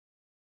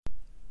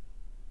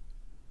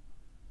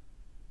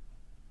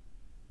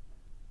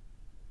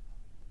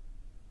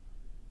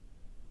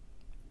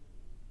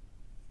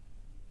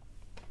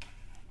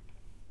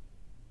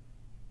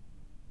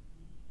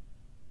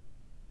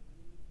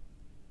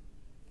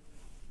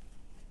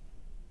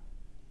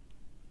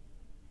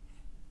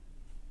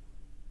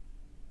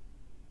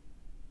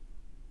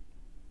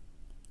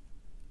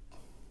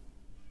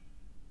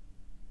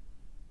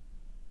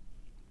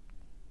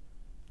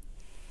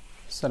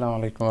আসসালামু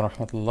আলাইকুম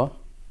রহমতুল্লাহ।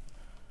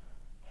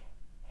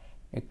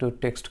 একটু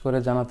টেক্সট করে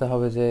জানাতে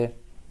হবে যে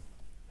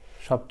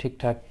সব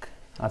ঠিকঠাক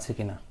আছে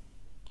কিনা,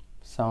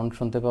 সাউন্ড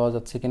শুনতে পাওয়া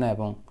যাচ্ছে কিনা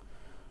এবং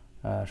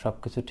সব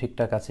কিছু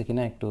ঠিকঠাক আছে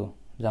কিনা একটু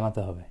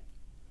জানাতে হবে।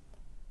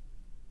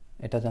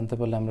 এটা জানতে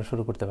পারলে আমরা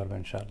শুরু করতে পারবো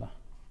ইনশাআল্লাহ।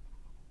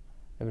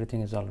 Everything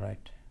is all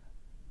right.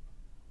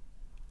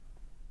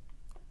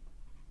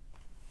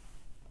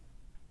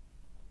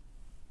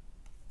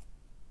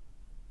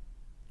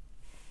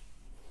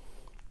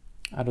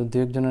 আরও দু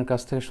একজনের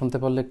কাছ থেকে শুনতে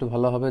পারলে একটু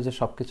ভালো হবে যে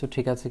সব কিছু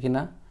ঠিক আছে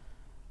কিনা,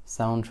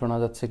 সাউন্ড শোনা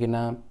যাচ্ছে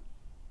কিনা।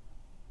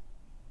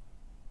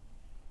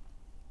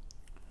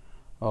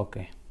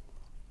 ওকে,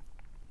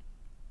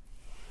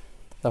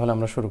 তাহলে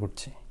আমরা শুরু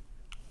করছি।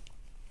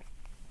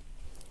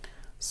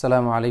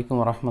 আসসালামু আলাইকুম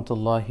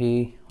রহমতুল্লাহি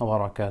ওয়া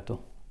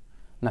বারাকাতুহু।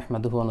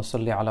 নাহমাদুহু ওয়া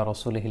নুসাল্লি আলা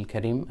রাসূলিহিল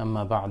কারীম,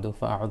 আম্মা বা'দু,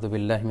 ফাআউযু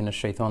বিল্লাহি মিনাশ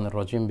শাইতানির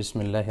রাজীম।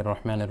 বিসমিল্লাহির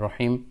রহমানির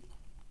রহিম।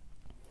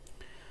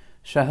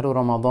 শাহরু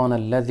রমাদান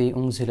আল্লাযী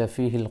উনজিলা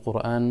ফীহিল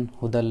কুরআন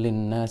হুদাল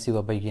লিন-নাসি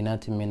ওয়া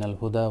বায়্যিনাতিন মিনাল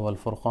হুদা ওয়াল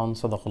ফুরকান।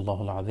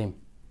 সাদাকাল্লাহুল আযীম।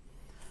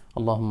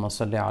 আল্লাহুম্মা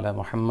সাল্লি আলা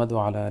মুহাম্মাদ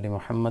ওয়া আলা আলি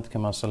মুহাম্মাদ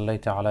কামা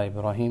সাল্লাইতা আলা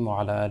ইব্রাহিম ওয়া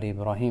আলা আলি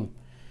ইব্রাহিম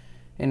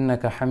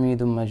ইন্নাকা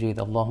হামিদুম মাজিদ।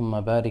 আল্লাহুম্মা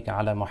বারিক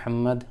আলা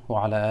মুহাম্মাদ ওয়া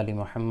আলা আলি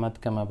মুহাম্মাদ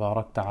কামা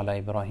বারাকতা আলা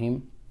ইব্রাহিম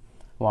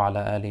ওয়া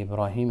আলা আলি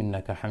ইব্রাহিম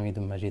ইন্নাকা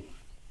হামিদুম মাজিদ।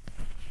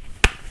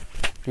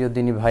 প্রিয়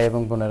দিনী ভাই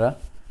এবং বোনেরা,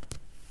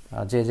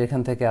 যে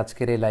যেখান থেকে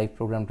আজকের এই লাইভ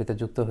প্রোগ্রামটিতে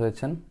যুক্ত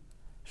হয়েছেন,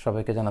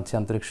 সবাইকে জানাচ্ছি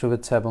আন্তরিক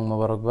শুভেচ্ছা এবং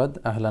মোবারকবাদ।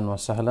 আহলান ওয়া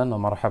সাহলান ওয়া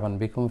মারহাবান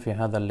বিকুম ফি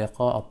হাদাল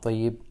লিকা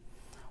আত-তাইয়িব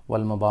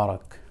ওয়াল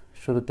মুবারাক।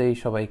 শুরুতেই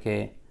সবাইকে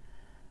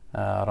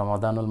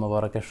রমাদানুল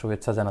মুবারাকের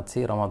শুভেচ্ছা জানাচ্ছি।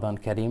 রমাদান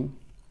কারীম,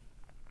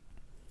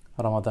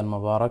 রমাদান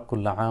মুবারক,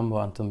 কুল্লা আম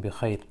ওয়া আনতুম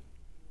বিখাইর।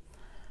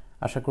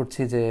 আশা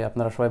করছি যে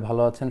আপনারা সবাই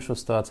ভালো আছেন,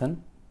 সুস্থ আছেন,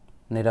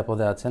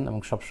 নিরাপদে আছেন এবং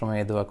সবসময়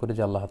এই দোয়া করি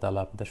যে আল্লাহ তাআলা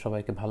আপনাদের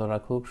সবাইকে ভালো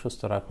রাখুক,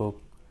 সুস্থ রাখুক,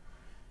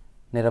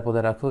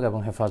 নিরাপদে রাখুক এবং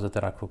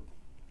হেফাজতে রাখুক।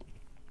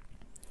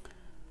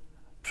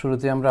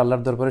 শুরুতে আমরা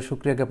আল্লাহর দরবারে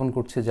শুকরিয়া জ্ঞাপন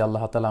করছি যে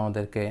আল্লাহ তাআলা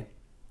আমাদেরকে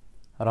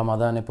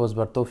রমাদানে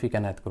পৌঁছবার তৌফিক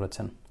এনায়েত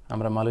করেছেন।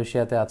 আমরা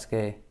মালয়েশিয়াতে আজকে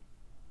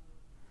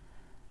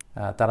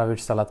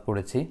তারাবির সালাত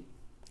পড়েছি,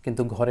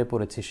 কিন্তু ঘরে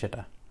পড়েছি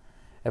সেটা,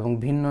 এবং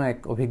ভিন্ন এক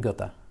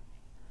অভিজ্ঞতা।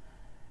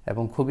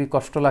 এবং খুবই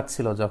কষ্ট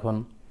লাগছিল যখন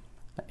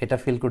এটা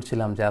ফিল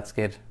করছিলাম যে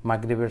আজকের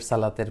মাগরিবের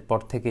সালাতের পর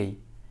থেকেই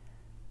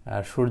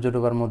সূর্য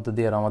ডোবার মধ্য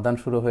দিয়ে রমাদান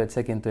শুরু হয়েছে,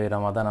 কিন্তু এই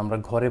রমাদান আমরা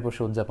ঘরে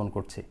বসে উদযাপন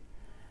করছি।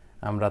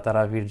 আমরা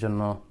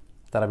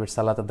তারাবির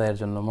সালাত আদায়ের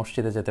জন্য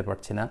মসজিদে যেতে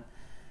পারছি না।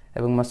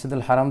 এবং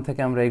মসজিদুল হারাম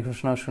থেকে আমরা এই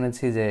ঘোষণাও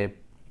শুনেছি যে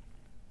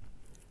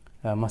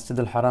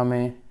মসজিদুল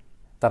হারামে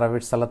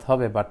তারাবির সালাত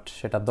হবে, বাট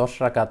সেটা 10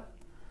 রাকাত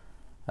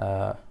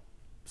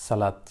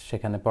সালাত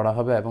সেখানে পড়া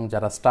হবে এবং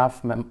যারা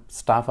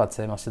স্টাফ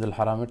আছে মসজিদুল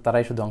হারামের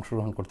তারাই শুধু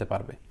অংশগ্রহণ করতে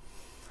পারবে।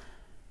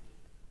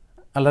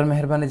 আল্লাহর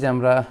মেহেরবানি যে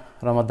আমরা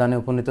রমাদানে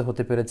উপনীত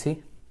হতে পেরেছি।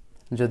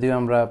 যদিও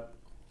আমরা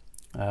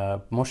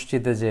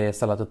মসজিদে যে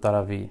সালাতুত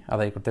তারাবি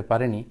আদায় করতে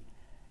পারিনি,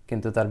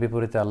 কিন্তু তার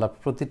বিপরীতে আল্লাহ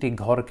প্রতিটি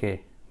ঘরকে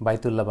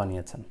বাইতুল্লাহ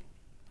বানিয়েছেন।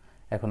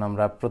 এখন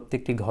আমরা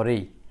প্রত্যেকটি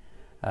ঘরেই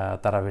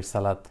তারাবির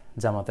সালাত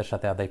জামাতের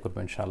সাথে আদায় করবো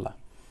ইনশাআল্লাহ।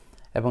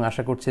 এবং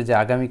আশা করছি যে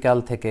আগামীকাল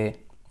থেকে,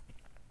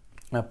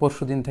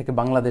 পরশু দিন থেকে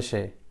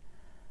বাংলাদেশে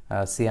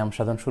সিয়াম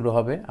সাধন শুরু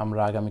হবে।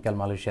 আমরা আগামীকাল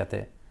মালয়েশিয়াতে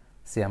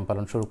সিয়াম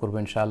পালন শুরু করবো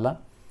ইনশাআল্লাহ।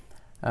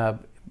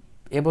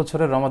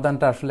 এবছরের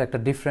রমাদানটা আসলে একটা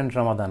ডিফারেন্ট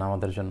রমাদান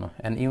আমাদের জন্য,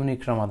 an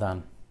unique Ramadan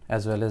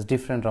as well as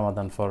different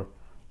Ramadan for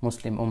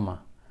Muslim উম্মাহ।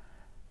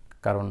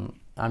 কারণ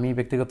আমি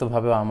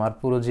ব্যক্তিগতভাবেও আমার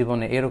পুরো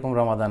জীবনে এরকম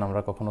রমাদান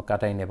আমরা কখনো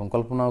কাটাইনি এবং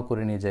কল্পনাও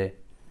করিনি যে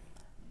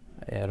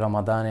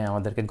রমাদানে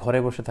আমাদেরকে ঘরে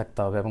বসে থাকতে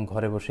হবে এবং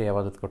ঘরে বসে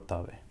ইবাদত করতে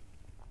হবে।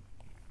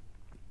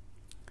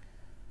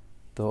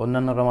 তো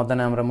অন্যান্য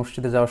রমাদানে আমরা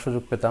মসজিদে যাওয়ার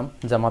সুযোগ পেতাম,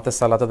 জামাতে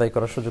সালাত আদায়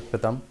করার সুযোগ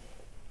পেতাম,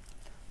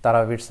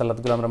 তারাবির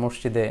সালাতগুলো আমরা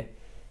মসজিদে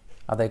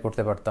আদায়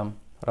করতে পারতাম।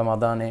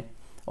 রমাদানে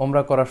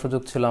ওমরা করার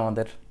সুযোগ ছিল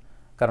আমাদের,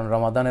 কারণ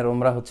রমাদানের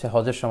ওমরা হচ্ছে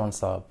হজের সমান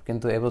সওয়াব।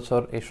 কিন্তু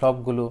এবছর এই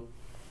সবগুলো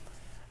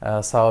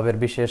সওয়াবের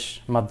বিশেষ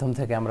মাধ্যম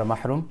থেকে আমরা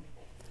মাহরুম।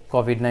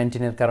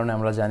 কোভিড-19 কারণে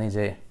আমরা জানি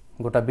যে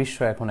গোটা বিশ্ব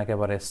এখন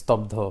একেবারে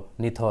স্তব্ধ,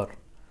 নিথর।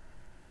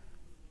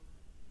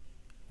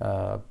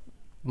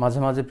 মাঝে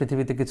মাঝে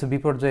পৃথিবীতে কিছু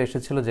বিপর্যয়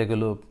এসেছিল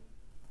যেগুলো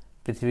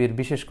পৃথিবীর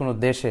বিশেষ কোনো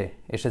দেশে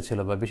এসেছিল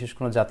বা বিশেষ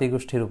কোনো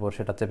জাতিগোষ্ঠীর উপর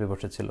সেটা চেপে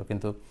বসেছিল।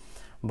 কিন্তু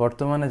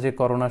বর্তমানে যে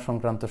করোনা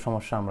সংক্রান্ত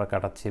সমস্যা আমরা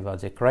কাটাচ্ছি বা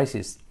যে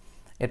ক্রাইসিস,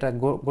 এটা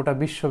গোটা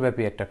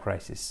বিশ্বব্যাপী একটা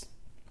ক্রাইসিস।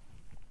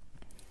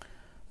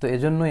 তো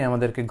এজন্যই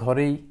আমাদেরকে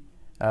ঘরেই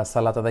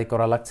সালাত আদায়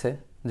করা লাগছে,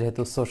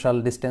 যেহেতু সোশ্যাল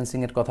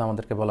ডিস্টেন্সিংয়ের কথা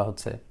আমাদেরকে বলা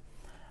হচ্ছে,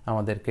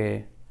 আমাদেরকে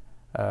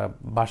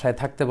বাসায়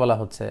থাকতে বলা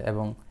হচ্ছে।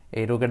 এবং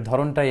এই রোগের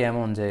ধরনটাই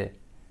এমন যে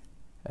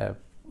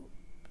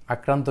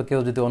আক্রান্ত কেউ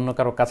যদি অন্য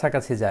কারো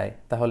কাছাকাছি যায়,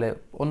 তাহলে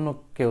অন্য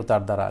কেউ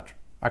তার দ্বারা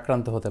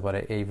আক্রান্ত হতে পারে,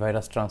 এই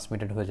ভাইরাস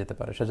ট্রান্সমিটেড হয়ে যেতে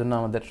পারে। সেজন্য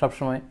আমাদের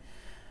সবসময়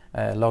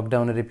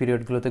লকডাউনের এই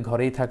পিরিয়ডগুলোতে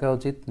ঘরেই থাকা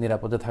উচিত,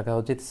 নিরাপদে থাকা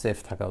উচিত, সেফ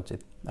থাকা উচিত।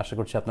 আশা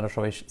করছি আপনারা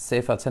সবাই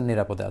সেফ আছেন,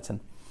 নিরাপদে আছেন।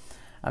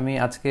 আমি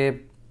আজকে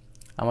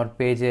আমার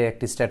পেজে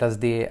একটি স্ট্যাটাস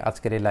দিয়ে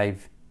আজকের এই লাইভ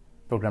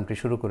প্রোগ্রামটি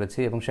শুরু করেছি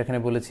এবং সেখানে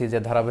বলেছি যে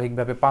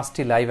ধারাবাহিকভাবে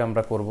 5টি লাইভ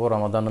আমরা করব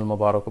রমাদানুল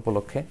মুবারক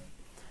উপলক্ষে।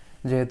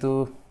 যেহেতু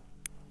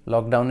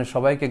লকডাউনে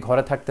সবাইকে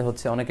ঘরে থাকতে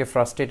হচ্ছে, অনেকে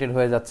ফ্রাস্ট্রেটেড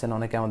হয়ে যাচ্ছেন,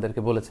 অনেকে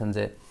আমাদেরকে বলেছেন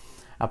যে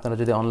আপনারা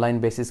যদি অনলাইন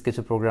বেসিস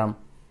কিছু প্রোগ্রাম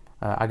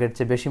আগের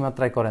চেয়ে বেশি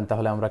মাত্রায় করেন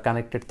তাহলে আমরা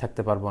কানেক্টেড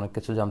থাকতে পারবো, অনেক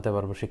কিছু জানতে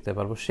পারবো, শিখতে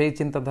পারবো। সেই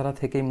চিন্তাধারা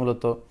থেকেই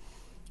মূলত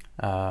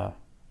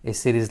এই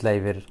সিরিজ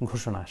লাইভের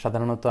ঘোষণা।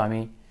 সাধারণত আমি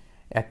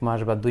 1 মাস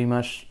বা 2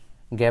 মাস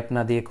গ্যাপ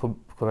না দিয়ে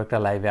খুব একটা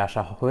লাইভে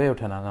আসা হয়ে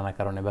ওঠে না, নানা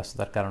কারণে,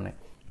 ব্যস্ততার কারণে।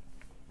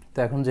 তো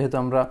এখন যেহেতু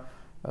আমরা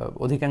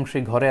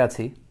অধিকাংশই ঘরে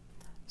আছি,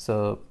 সো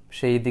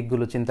সেই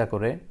দিকগুলো চিন্তা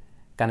করে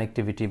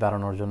কানেক্টিভিটি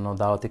বাড়ানোর জন্য,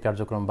 দাওয়াতি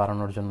কার্যক্রম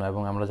বাড়ানোর জন্য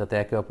এবং আমরা যাতে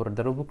একে অপরের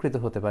দ্বারা উপকৃত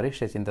হতে পারি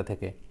সেই চিন্তা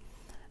থেকে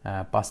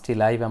 5টি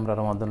লাইভ আমরা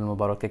রমাদানুল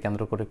মুবারককে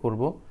কেন্দ্র করে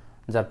করব,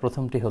 যার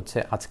প্রথমটি হচ্ছে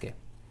আজকে।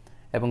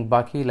 এবং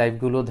বাকি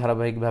লাইভগুলো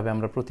ধারাবাহিকভাবে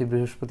আমরা প্রতি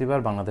বৃহস্পতিবার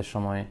বাংলাদেশ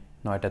সময়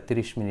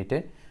 9:30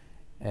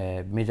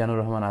 মিজানুর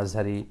রহমান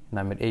আজহারি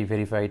নামের এই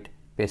ভেরিফাইড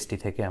পেজটি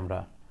থেকে আমরা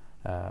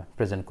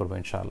প্রেজেন্ট করব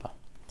ইনশাআল্লাহ।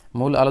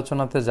 মূল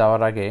আলোচনাতে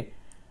যাওয়ার আগে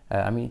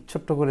আমি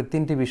ছোট্ট করে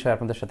 3টি বিষয়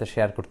আপনাদের সাথে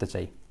শেয়ার করতে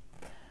চাই।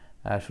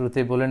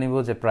 শুরুতেই বলে নিব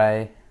যে প্রায়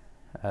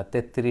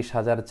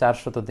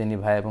 33,400 দিনী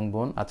ভাই এবং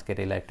বোন আজকের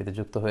এই লাইভটিতে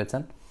যুক্ত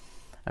হয়েছেন।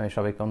 আমি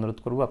সবাইকে অনুরোধ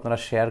করব আপনারা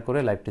শেয়ার করে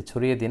লাইভটি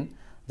ছড়িয়ে দিন,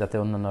 যাতে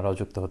অন্যান্যরাও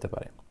যুক্ত হতে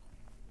পারে।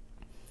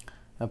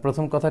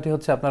 প্রথম কথাটি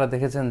হচ্ছে, আপনারা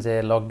দেখেছেন যে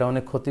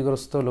লকডাউনে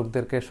ক্ষতিগ্রস্ত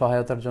লোকদেরকে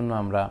সহায়তার জন্য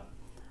আমরা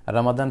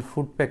রামাদান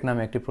ফুড প্যাক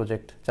নামে একটি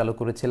প্রজেক্ট চালু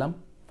করেছিলাম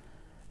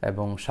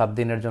এবং 7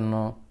 দিনের জন্য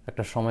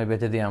একটা সময়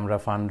বেঁধে দিয়ে আমরা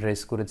ফান্ড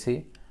রেজ করেছি।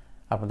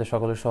 আপনাদের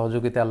সকলের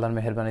সহযোগিতা, আল্লাহর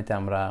মেহেরবানিতে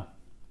আমরা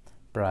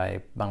প্রায়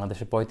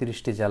বাংলাদেশের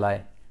 35টি জেলায়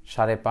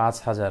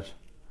 5,500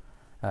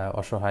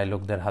 অসহায়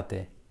লোকদের হাতে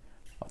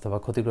অথবা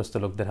ক্ষতিগ্রস্ত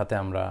লোকদের হাতে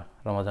আমরা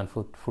রমাদান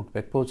ফুড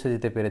প্যাক পৌঁছে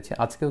দিতে পেরেছি।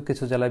 আজকেও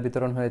কিছু জেলায়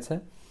বিতরণ হয়েছে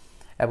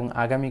এবং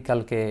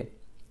আগামীকালকে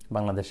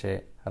বাংলাদেশে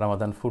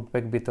রমাদান ফুড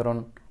প্যাক বিতরণ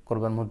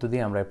করবার মধ্য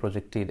দিয়ে আমরা এই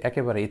প্রজেক্টটির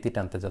একেবারে ইতি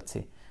টানতে যাচ্ছি।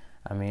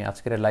 আমি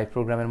আজকের লাইভ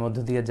প্রোগ্রামের মধ্য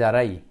দিয়ে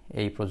যারাই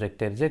এই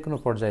প্রজেক্টের যে কোনো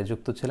পর্যায়ে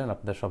যুক্ত ছিলেন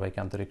আপনাদের সবাইকে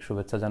আন্তরিক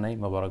শুভেচ্ছা জানাই,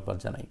 মোবারকবাদ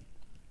জানাই।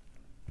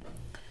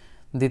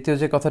 দ্বিতীয়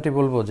যে কথাটি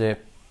বলবো, যে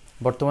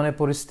বর্তমানে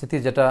পরিস্থিতি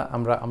যেটা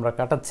আমরা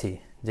কাটাচ্ছি,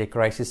 যে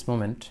ক্রাইসিস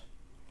মোমেন্ট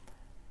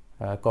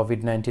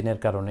কোভিড-19-এর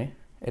কারণে,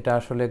 এটা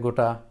আসলে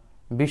গোটা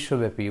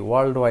বিশ্বব্যাপী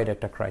ওয়ার্ল্ড ওয়াইড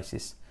একটা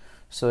ক্রাইসিস।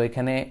 সো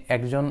এখানে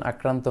একজন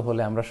আক্রান্ত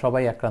হলে আমরা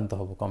সবাই আক্রান্ত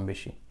হব কম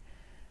বেশি।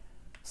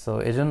 সো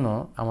এজন্য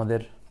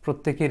আমাদের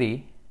প্রত্যেকেরই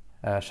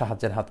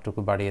সাহায্যের হাতটুকু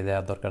বাড়িয়ে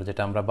দেওয়া দরকার,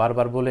 যেটা আমরা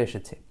বারবার বলে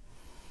এসেছি,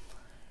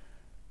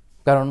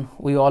 কারণ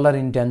we all R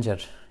in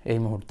danger এই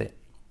মুহূর্তে।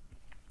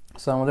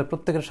 সো আমাদের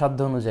প্রত্যেকের সাধ্য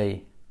অনুযায়ী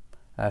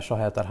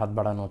সহায়তার হাত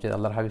বাড়ানো উচিত।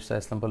 আল্লাহর হাবিব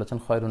সাল্লাল্লাহু আলাইহি ওয়াসাল্লাম বলেছেন,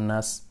 খয়রুন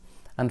নাস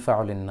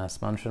আনফাউলিন নাস,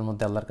 মানুষের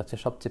মধ্যে আল্লাহর কাছে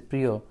সবচেয়ে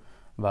প্রিয়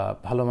বা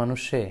ভালো মানুষ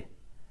সে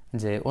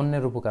যে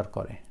অন্যের উপকার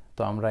করে।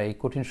 তো আমরা এই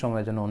কঠিন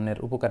সময়ের জন্য অন্যের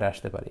উপকারে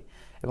আসতে পারি।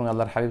 এবং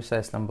আল্লাহর হাবিব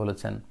সাল্লাল্লাহু আলাইহি ওয়াসাল্লাম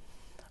বলেছেন,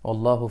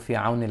 আল্লাহু ফি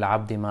আউনিল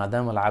আবদি মা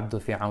দামাল আবদু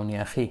ফি আউনি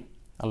আখি,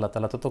 আল্লাহ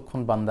তাআলা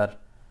ততক্ষণ বান্দার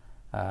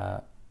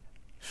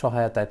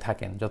সহায়তায়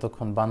থাকেন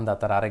যতক্ষণ বান্দা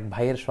তার আরেক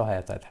ভাইয়ের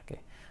সহায়তায় থাকে।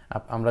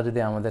 আমরা যদি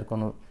আমাদের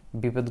কোনো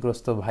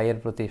বিপদগ্রস্ত ভাইয়ের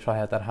প্রতি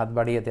সহায়তার হাত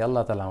বাড়িয়ে দিই,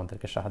 আল্লাহ তাআলা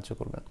আমাদেরকে সাহায্য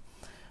করবেন।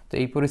 তো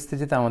এই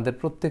পরিস্থিতিতে আমাদের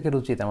প্রত্যেকের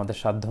উচিত আমাদের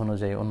সাধ্য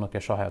অনুযায়ী অন্যকে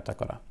সহায়তা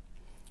করা।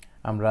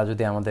 আমরা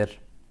যদি আমাদের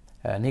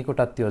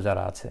নিকটাত্মীয়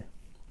যারা আছে,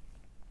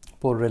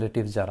 পোর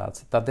রিলেটিভ যারা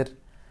আছে, তাদের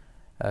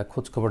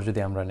খোঁজখবর যদি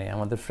আমরা নিই,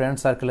 আমাদের ফ্রেন্ড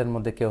সার্কেলের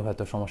মধ্যে কেউ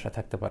হয়তো সমস্যায়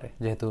থাকতে পারে,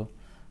 যেহেতু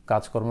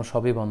কাজকর্ম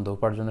সবই বন্ধ,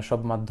 উপার্জনের সব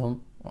মাধ্যম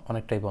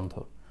অনেকটাই বন্ধ।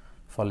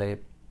 ফলে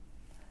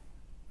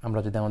আমরা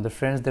যদি আমাদের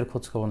ফ্রেন্ডসদের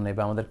খোঁজখবর নেই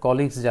বা আমাদের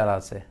কলিগস যারা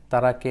আছে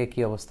তারা কে কী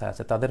অবস্থায়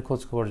আছে তাদের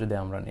খোঁজখবর যদি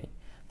আমরা নিই,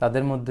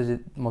 তাদের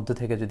মধ্যে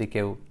থেকে যদি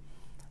কেউ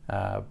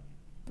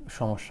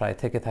সমস্যায়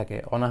থেকে থাকে,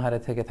 অনাহারে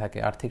থেকে থাকে,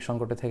 আর্থিক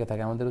সংকটে থেকে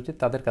থাকে, আমাদের উচিত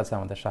তাদের কাছে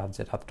আমাদের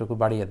সাহায্যের হাতটুকু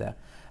বাড়িয়ে দেয়া।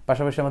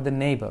 পাশাপাশি আমাদের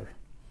নেইবার,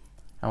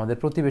 আমাদের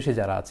প্রতিবেশী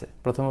যারা আছে,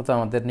 প্রথমত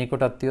আমাদের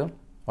নিকটাত্মীয়,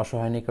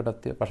 অসহায়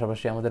নিকটাত্মীয়,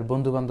 পাশাপাশি আমাদের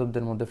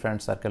বন্ধুবান্ধবদের মধ্যে, ফ্রেন্ড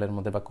সার্কেলের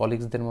মধ্যে বা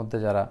কলিগসদের মধ্যে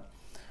যারা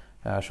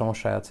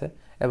সমস্যায় আছে,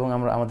 এবং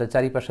আমাদের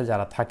চারিপাশে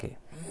যারা থাকে,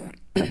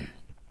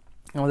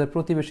 আমাদের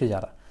প্রতিবেশী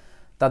যারা,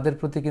 তাদের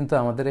প্রতি কিন্তু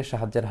আমাদের এই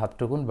সাহায্যের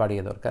হাতটুকুন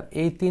বাড়িয়ে দরকার।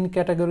 এই 3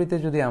 ক্যাটাগরিতে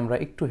যদি আমরা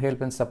একটু হেল্প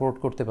অ্যান্ড সাপোর্ট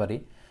করতে পারি,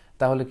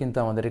 তাহলে কিন্তু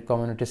আমাদের এই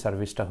কমিউনিটি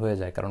সার্ভিসটা হয়ে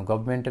যায়। কারণ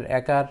গভর্নমেন্টের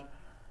একার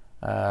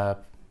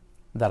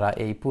দ্বারা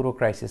এই পুরো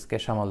ক্রাইসিসকে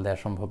সামাল দেওয়া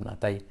সম্ভব না।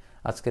 তাই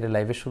আজকের এই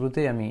লাইভের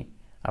শুরুতেই আমি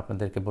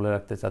আপনাদেরকে বলে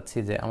রাখতে চাচ্ছি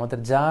যে আমাদের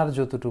যার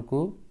যতটুকু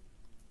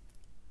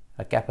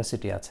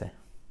ক্যাপাসিটি আছে,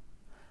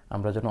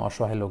 আমরা যেন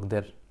অসহায়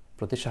লোকদের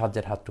প্রতি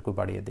সাহায্যের হাতটুকু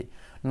বাড়িয়ে দিই।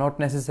 নট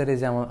নেসেসারি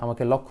যে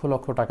আমাকে লক্ষ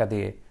লক্ষ টাকা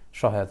দিয়ে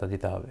সহায়তা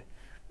দিতে হবে।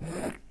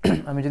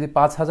 আমি যদি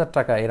 5,000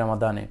 টাকা এই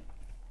রমাদানে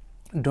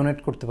ডোনেট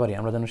করতে পারি,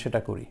 আমরা যেন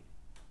সেটা করি।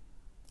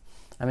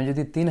 আমি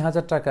যদি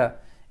 3,000 টাকা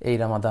এই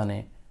রমাদানে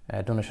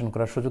ডোনেশন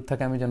করার সুযোগ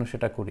থাকে, আমি যেন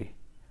সেটা করি।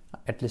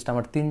 অ্যাটলিস্ট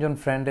আমার 3 জন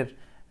ফ্রেন্ডের,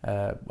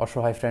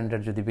 অসহায়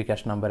ফ্রেন্ডের যদি বিকাশ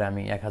নাম্বারে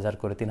আমি 1,000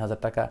 করে 3,000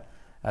 টাকা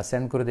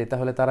সেন্ড করে দিই,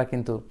 তাহলে তারা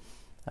কিন্তু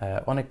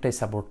অনেকটাই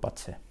সাপোর্ট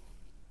পাচ্ছে।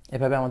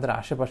 এভাবে আমাদের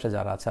আশেপাশে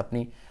যারা আছে,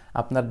 আপনি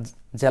আপনার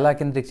জেলা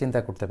কেন্দ্রিক চিন্তা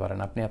করতে পারেন,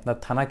 আপনি আপনার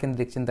থানা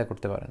কেন্দ্রিক চিন্তা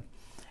করতে পারেন,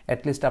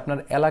 অ্যাটলিস্ট আপনার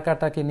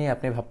এলাকাটাকে নিয়ে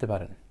আপনি ভাবতে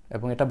পারেন।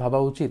 এবং এটা ভাবা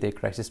উচিত এই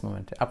ক্রাইসিস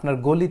মোমেন্টে। আপনার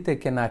গলিতে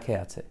কে না খেয়ে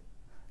আছে,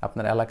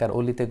 আপনার এলাকার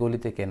অলিতে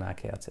গলিতে কে না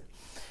খেয়ে আছে।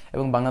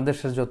 এবং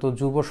বাংলাদেশের যত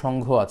যুব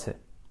সংঘ আছে,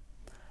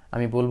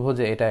 আমি বলবো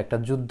যে এটা একটা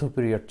যুদ্ধ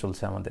পিরিয়ড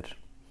চলছে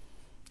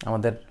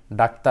আমাদের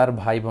ডাক্তার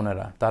ভাই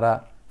বোনেরা তারা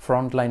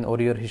ফ্রন্টলাইন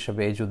ওরিয়র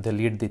হিসেবে এই যুদ্ধে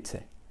লিড দিচ্ছে।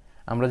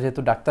 আমরা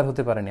যেহেতু ডাক্তার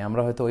হতে পারিনি,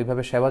 আমরা হয়তো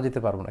ওইভাবে সেবা দিতে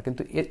পারবো না,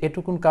 কিন্তু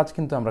এটুকুন কাজ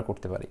কিন্তু আমরা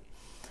করতে পারি।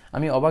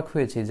 আমি অবাক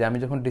হয়েছি যে আমি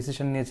যখন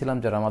ডিসিশন নিয়েছিলাম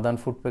যে রমাদান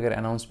ফুড প্যাকের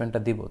অ্যানাউন্সমেন্টটা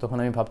দিব, তখন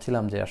আমি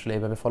ভাবছিলাম যে আসলে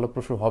এইভাবে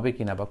ফলপ্রসূ হবে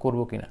কিনা বা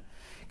করবো কিনা।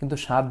 কিন্তু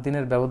 7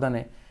 দিনের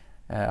ব্যবধানে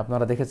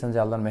আপনারা দেখেছেন যে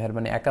আল্লাহর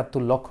মেহেরবানি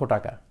 71 লক্ষ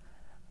টাকা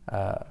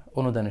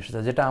অনুদান এসেছে,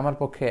 যেটা আমার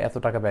পক্ষে এত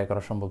টাকা ব্যয়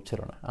করা সম্ভব ছিল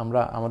না। আমরা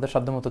আমাদের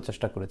সাধ্যমতো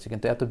চেষ্টা করেছি,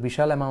 কিন্তু এত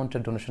বিশাল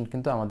অ্যামাউন্টের ডোনেশন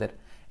কিন্তু আমাদের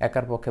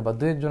একার পক্ষে বা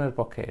 2-1 জনের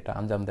পক্ষে এটা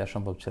আঞ্জাম দেওয়া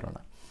সম্ভব ছিল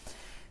না।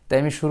 তাই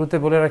আমি শুরুতে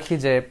বলে রাখি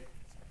যে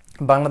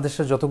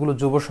বাংলাদেশের যতগুলো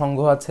যুব সংঘ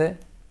আছে,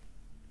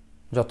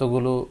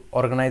 যতগুলো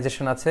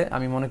অর্গানাইজেশন আছে,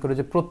 আমি মনে করি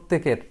যে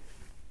প্রত্যেকের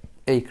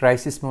এই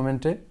ক্রাইসিস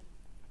মোমেন্টে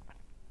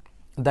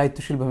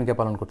দায়িত্বশীল ভূমিকা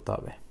পালন করতে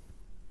হবে।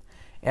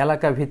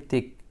 এলাকা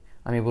ভিত্তিক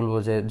আমি বলবো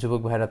যে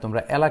যুবক ভাইরা,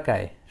 তোমরা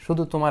এলাকায়,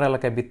 শুধু তোমার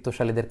এলাকায়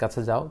বিত্তশালীদের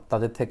কাছে যাও,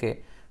 তাদের থেকে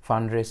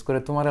ফান্ড রেজ করে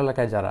তোমার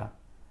এলাকায় যারা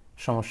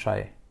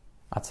সমস্যায়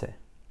আছে,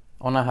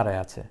 অনাহারে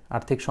আছে,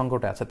 আর্থিক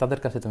সংকটে আছে, তাদের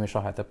কাছে তুমি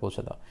সহায়তা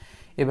পৌঁছে দাও।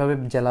 এভাবে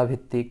জেলা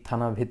ভিত্তিক,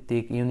 থানা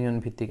ভিত্তিক, ইউনিয়ন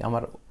ভিত্তিক,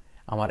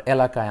 আমার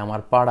এলাকায়,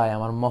 আমার পাড়ায়,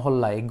 আমার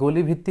মহল্লায়,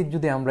 গলি ভিত্তিক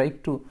যদি আমরা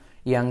একটু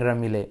ইয়াংরা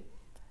মিলে,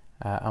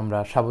 আমরা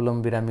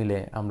স্বাবলম্বীরা মিলে,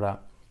 আমরা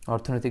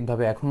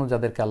অর্থনৈতিকভাবে এখনও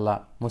যাদেরকে আল্লাহ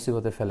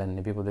মুসিবতে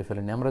ফেলেননি, বিপদে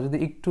ফেলেননি, আমরা যদি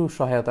একটু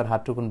সহায়তার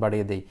হাতটুকুন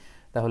বাড়িয়ে দিই,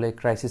 তাহলে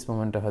ক্রাইসিস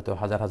মোমেন্টে হয়তো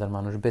হাজার হাজার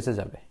মানুষ বেঁচে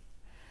যাবে।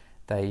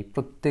 তাই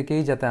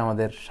প্রত্যেকেই যাতে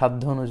আমাদের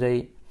সাধ্য অনুযায়ী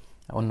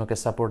অন্যকে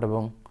সাপোর্ট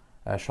এবং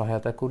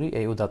সহায়তা করি,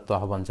 এই উদাত্ত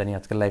আহ্বান জানিয়ে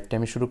আজকের লাইভটা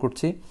আমি শুরু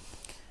করছি।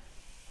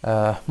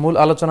 মূল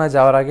আলোচনায়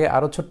যাওয়ার আগে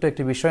আরও ছোট্ট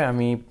একটি বিষয়,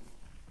 আমি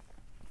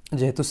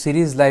যেহেতু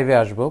সিরিজ লাইভে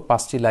আসব,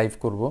 5টি লাইভ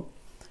করব,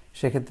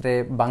 সেক্ষেত্রে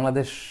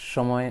বাংলাদেশ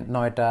সময়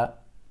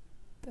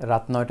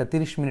রাত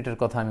 9:30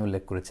 কথা আমি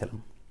উল্লেখ করেছিলাম।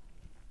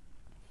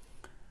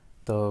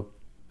 তো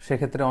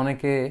সেক্ষেত্রে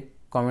অনেকে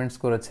কমেন্টস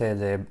করেছে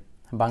যে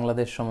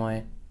বাংলাদেশ সময়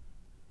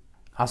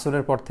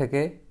আসরের পর থেকে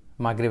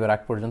মাগরিবের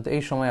আগ পর্যন্ত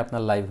এই সময়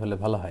আপনার লাইভ হলে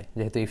ভালো হয়,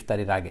 যেহেতু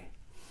ইফতারির আগে।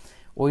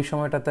 ওই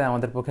সময়টাতে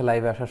আমাদের পক্ষে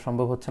লাইভে আসা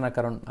সম্ভব হচ্ছে না,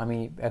 কারণ আমি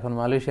এখন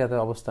মালয়েশিয়াতে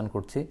অবস্থান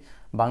করছি।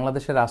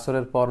 বাংলাদেশের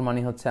আসরের পর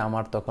মানে হচ্ছে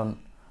আমার তখন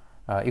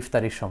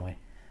ইফতারির সময়,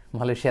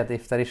 মালয়েশিয়াতে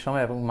ইফতারির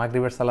সময়, এবং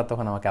মাগরিবের সালাত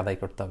তখন আমাকে আদায়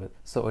করতে হবে।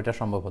 সো ওইটা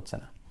সম্ভব হচ্ছে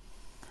না।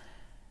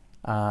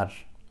 আর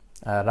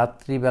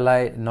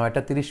রাত্রিবেলায়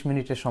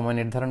 9:30 সময়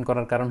নির্ধারণ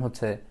করার কারণ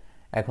হচ্ছে,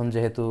 এখন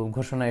যেহেতু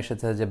ঘোষণা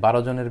এসেছে যে 12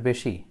 জনের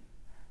বেশি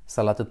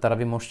সালাতুত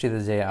তারাবি মসজিদে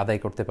যে আদায়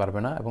করতে পারবে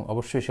না, এবং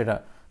অবশ্যই সেটা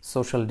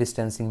সোশ্যাল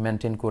ডিস্টেন্সিং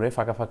মেনটেন করে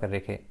ফাঁকা ফাঁকা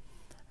রেখে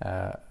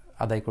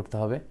আদায় করতে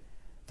হবে।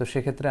 তো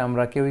সেক্ষেত্রে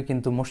আমরা কেউই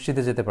কিন্তু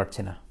মসজিদে যেতে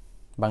পারছি না,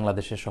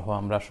 বাংলাদেশে সহ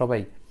আমরা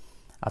সবাই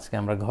আজকে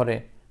আমরা ঘরে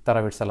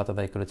তারাবির সালাত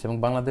আদায় করেছি, এবং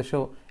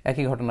বাংলাদেশেও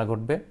একই ঘটনা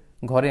ঘটবে,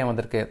 ঘরে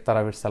আমাদেরকে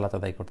তারাবির সালাত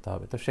আদায় করতে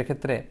হবে। তো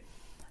সেক্ষেত্রে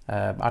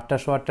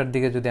 8:15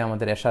 দিকে যদি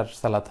আমাদের এশার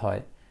সালাত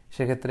হয়,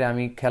 সেক্ষেত্রে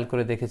আমি খেয়াল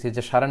করে দেখেছি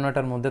যে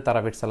 9:30টার মধ্যে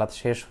তারাবির সালাত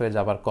শেষ হয়ে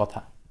যাবার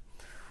কথা।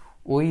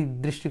 ওই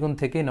দৃষ্টিকোণ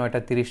থেকে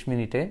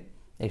 9:30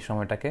 এই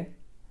সময়টাকে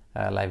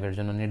লাইভের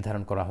জন্য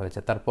নির্ধারণ করা হয়েছে।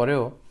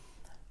 তারপরেও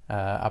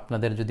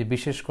আপনাদের যদি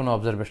বিশেষ কোনো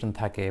অবজারভেশন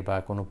থাকে বা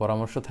কোনো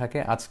পরামর্শ থাকে,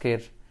 আজকের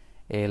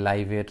এই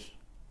লাইভের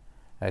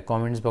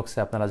কমেন্টস বক্সে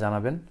আপনারা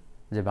জানাবেন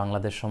যে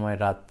বাংলাদেশ সময়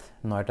রাত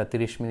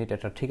 9:30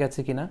 এটা ঠিক আছে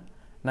কিনা,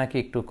 নাকি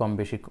একটু কম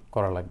বেশি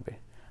করা লাগবে।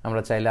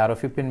 আমরা চাইলে আরও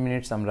 15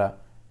 মিনিটস আমরা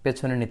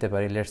পেছনে নিতে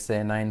পারি, লেটস সে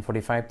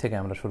 9:45 থেকে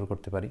আমরা শুরু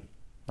করতে পারি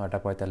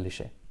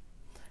 9:45-এ।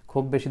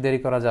 খুব বেশি দেরি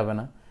করা যাবে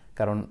না,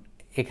 কারণ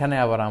এখানে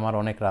আবার আমার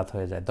অনেক রাত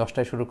হয়ে যায়।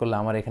 10টায় শুরু করলে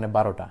আমার এখানে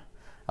 12টা,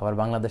 আবার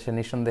বাংলাদেশে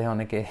নিঃসন্দেহে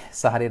অনেকে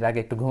সাহারির আগে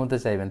একটু ঘুমোতে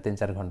চাইবেন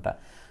 3-4 ঘন্টা।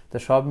 তো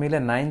সব মিলে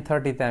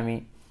 9:30-তে আমি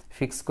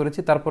ফিক্স করেছি।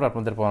 তারপর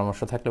আপনাদের পরামর্শ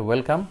থাকলে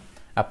ওয়েলকাম,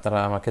 আপনারা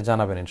আমাকে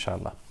জানাবেন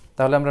ইনশাআল্লাহ।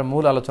 তাহলে আমরা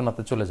মূল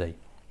আলোচনাতে চলে যাই।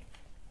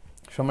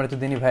 সম্মানিত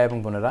দিনী ভাই এবং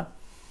বোনেরা,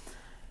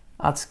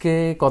 আজকে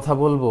কথা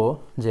বলবো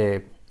যে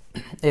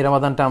এই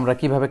রমাদানটা আমরা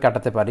কিভাবে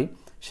কাটাতে পারি।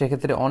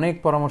 সেক্ষেত্রে অনেক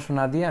পরামর্শ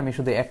না দিয়ে আমি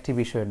শুধু একটি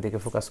বিষয়ের দিকে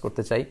ফোকাস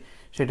করতে চাই।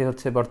 সেটি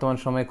হচ্ছে, বর্তমান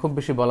সময়ে খুব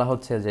বেশি বলা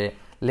হচ্ছে যে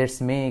let's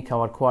make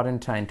our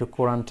quarantine two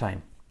Quran time.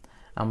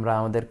 আমরা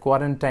আমাদের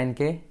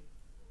কোয়ারেন্টাইনকে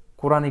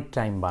কোরআনিক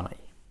টাইম বানাই।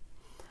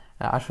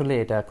 আসলে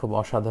এটা খুব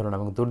অসাধারণ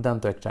এবং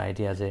দুর্দান্ত একটা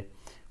আইডিয়া যে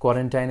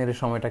কোয়ারেন্টাইনের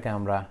সময়টাকে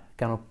আমরা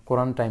কেন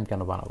কোরআন টাইম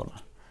কেন বানাবো না।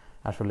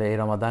 আসলে এই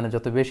রমাদানে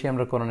যত বেশি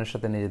আমরা কোরআনের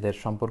সাথে নিজেদের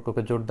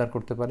সম্পর্ককে জোরদার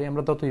করতে পারি,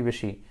 আমরা ততই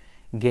বেশি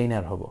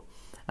গেইনার হব।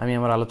 আমি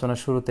আমার আলোচনার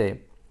শুরুতে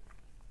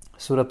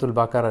সূরাতুল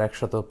বাকারার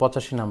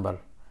 185 নম্বর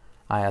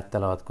আয়াত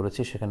তেলাওয়াত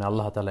করেছি। সেখানে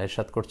আল্লাহ তাআলা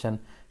ইরশাদ করছেন,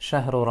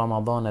 শাহরু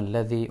রমাদান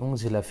আল্লাযী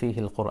উনজিলা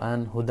ফীহিল কুরআন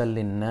হুদাল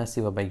লিন-নাসি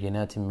ওয়া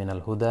বায়িনাতিন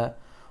মিনাল হুদা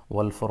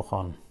ওয়াল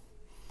ফুরকান।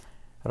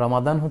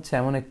 রমাদান হচ্ছে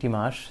এমন একটি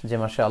মাস যে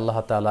মাসে আল্লাহ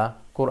তাআলা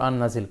কোরআন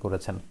নাজিল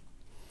করেছেন,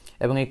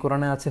 এবং এই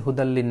কোরআনে আছে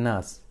হুদাল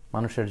লিন-নাস,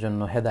 মানুষের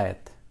জন্য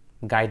হেদায়েত,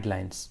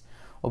 গাইডলাইন্স,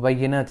 ও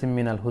বায়িনাতিন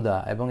মিনাল হুদা,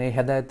 এবং এই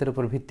হেদায়েতের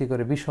উপর ভিত্তি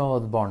করে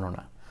বিশদ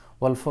বর্ণনা,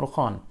 ওয়াল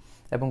ফুরকান,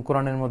 এবং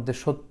কোরআনের মধ্যে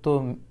সত্য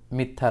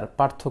মিথ্যার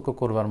পার্থক্য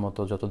করবার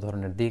মতো যত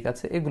ধরনের দিক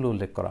আছে এগুলো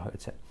উল্লেখ করা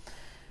হয়েছে।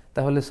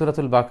 তাহলে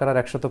সূরাতুল বাকারার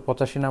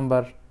 185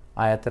 নম্বর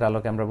আয়াতের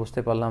আলোকে আমরা বুঝতে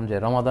পারলাম যে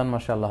রমাদান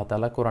মাসে আল্লাহ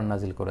তাআলা কোরআন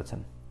নাজিল করেছেন।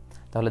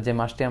 তাহলে যে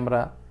মাসটি আমরা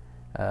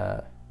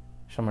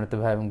সম্মানিত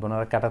ভাই এবং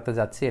বোনেরা, কাটাতে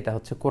যাচ্ছি, এটা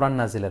হচ্ছে কোরআন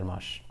নাজিলের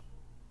মাস,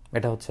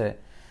 এটা হচ্ছে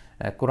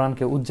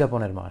কোরআনকে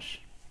উদযাপনের মাস।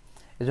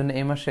 এজন্য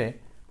এই মাসে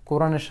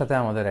কোরআনের সাথে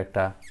আমাদের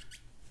একটা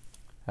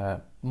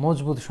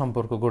মজবুত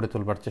সম্পর্ক গড়ে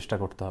তোলবার চেষ্টা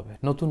করতে হবে,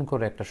 নতুন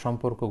করে একটা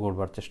সম্পর্ক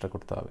গড়বার চেষ্টা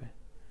করতে হবে,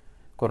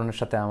 কোরআনের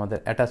সাথে আমাদের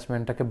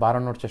অ্যাটাচমেন্টটাকে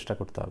বাড়ানোর চেষ্টা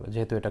করতে হবে,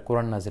 যেহেতু এটা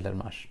কোরআন নাজিলের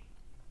মাস।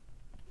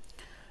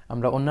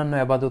 আমরা অন্যান্য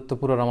আবাদত তো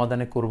পুরো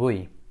রমাদানে করবই,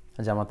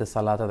 জামাতে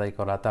সালাত আদায়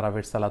করা,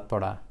 তারাবির সালাত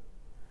পড়া,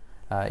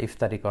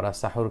 ইফতারি করা,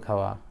 সাহুর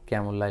খাওয়া,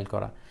 কিয়ামুল লাইল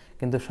করা,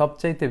 কিন্তু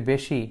সবচাইতে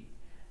বেশি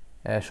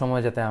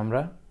সময় যাতে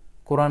আমরা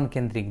কোরআন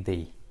কেন্দ্রিক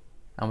দেই,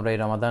 আমরা এই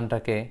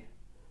রমাদানটাকে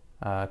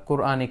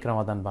কোরআনিক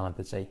রমাদান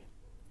বানাতে চাই।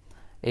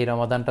 এই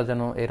রমাদানটা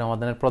যেন, এই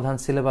রমাদানের প্রধান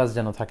সিলেবাস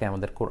যেন থাকে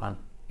আমাদের কোরআন।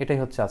 এটাই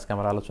হচ্ছে আজকে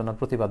আমার আলোচনার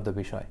প্রতিপাদ্য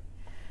বিষয়,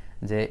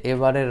 যে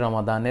এবারের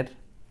রমাদানের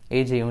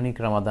এই যে ইউনিক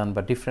রমাদান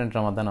বা ডিফারেন্ট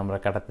রমাদান আমরা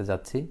কাটাতে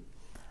যাচ্ছি,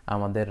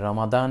 আমাদের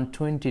রমাদান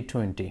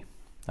 2020,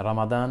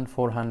 রমাদান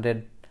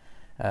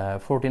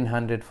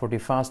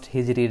 1441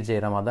 হিজরির যে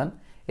রমাদান,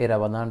 এই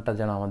রমাদানটা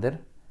যেন আমাদের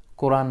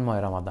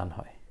কোরআনময় রমাদান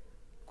হয়।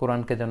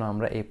 কোরআনকে যেন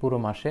আমরা এই পুরো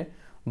মাসে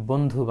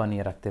বন্ধু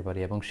বানিয়ে রাখতে পারি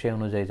এবং সে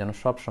অনুযায়ী যেন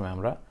সবসময়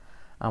আমরা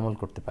আমল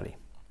করতে পারি।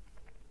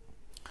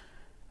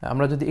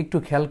 আমরা যদি একটু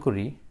খেয়াল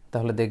করি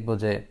তাহলে দেখব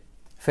যে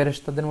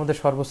ফেরেশতাদের মধ্যে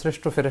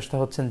সর্বশ্রেষ্ঠ ফেরেশতা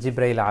হচ্ছেন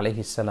জিবরাইল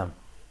আলাইহিস সালাম।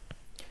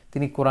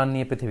 তিনি কোরআন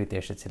নিয়ে পৃথিবীতে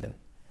এসেছিলেন।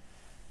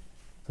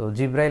 তো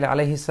জিবরাইল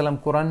আলাইহিস সালাম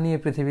কোরআন নিয়ে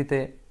পৃথিবীতে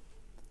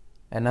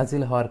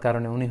নাজিল হওয়ার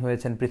কারণে উনি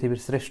হয়েছেন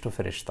পৃথিবীর শ্রেষ্ঠ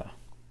ফেরেশতা।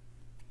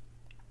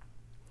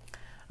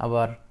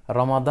 আবার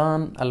রমাদান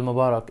আল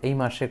মুবারক, এই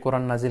মাসে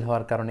কোরআন নাজিল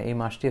হওয়ার কারণে এই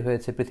মাসটি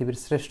হয়েছে পৃথিবীর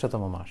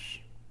শ্রেষ্ঠতম মাস।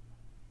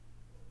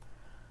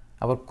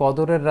 আবার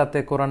কদরের রাতে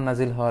কোরআন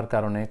নাজিল হওয়ার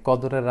কারণে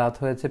কদরের রাত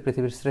হয়েছে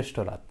পৃথিবীর শ্রেষ্ঠ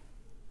রাত।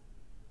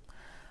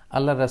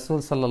 আল্লাহ রাসূল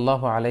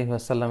সাল্লাল্লাহু আলাইহি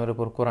ওয়াসাল্লামের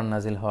উপর কোরআন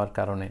নাজিল হওয়ার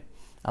কারণে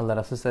আল্লাহ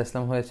রাসূল সাল্লাল্লাহু আলাইহি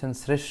ওয়াসাল্লাম হয়েছেন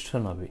শ্রেষ্ঠ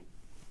নবী।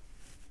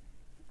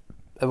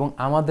 এবং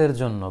আমাদের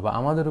জন্য বা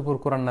আমাদের উপর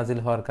কোরআন নাজিল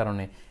হওয়ার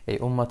কারণে, এই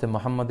উম্মতে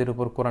মুহাম্মাদের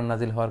উপর কোরআন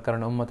নাজিল হওয়ার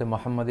কারণে উম্মতে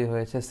মুহাম্মাদি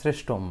হয়েছে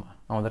শ্রেষ্ঠ উম্মাহ।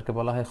 আমাদেরকে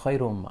বলা হয়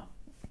খায়রু উম্মাহ।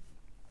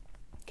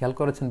 খেয়াল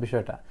করেছেন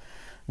বিষয়টা,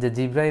 যে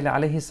জিবরাইল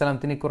আলাইহিস সালাম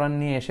তিনি কোরআন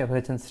নিয়ে এসে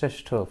হয়েছেন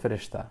শ্রেষ্ঠ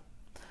ফেরেশতা।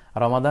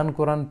 রমাদান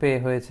কোরআন পেয়ে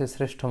হয়েছে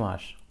শ্রেষ্ঠ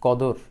মাস।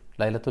 কদর,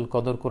 লাইলাতুল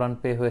কদর কোরআন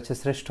পেয়ে হয়েছে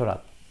শ্রেষ্ঠ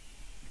রাত।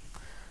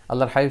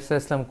 আল্লাহর হাবিব সাল্লাল্লাহু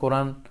আলাইহি ওয়াসাল্লাম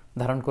কোরআন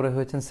ধারণ করে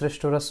হয়েছেন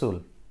শ্রেষ্ঠ রাসূল।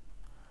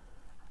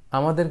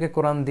 আমাদেরকে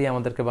কোরআন দিয়ে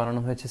আমাদেরকে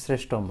বানানো হয়েছে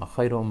শ্রেষ্ঠ উম্মাহ,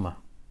 খায়রু উম্মাহ।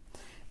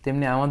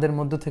 তেমনি আমাদের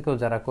মধ্য থেকেও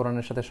যারা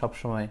কোরআনের সাথে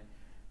সবসময়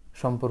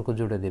সম্পর্ক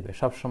জুড়ে দিবে,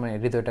 সবসময়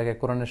হৃদয়টাকে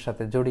কোরআনের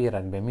সাথে জড়িয়ে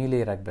রাখবে,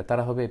 মিলিয়ে রাখবে,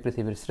 তারা হবে এই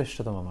পৃথিবীর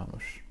শ্রেষ্ঠতম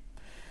মানুষ।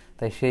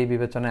 তাই সেই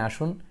বিবেচনায়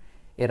আসুন,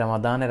 এ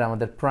রমাদানের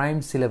আমাদের প্রাইম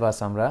সিলেবাস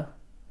আমরা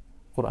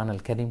কোরআন আল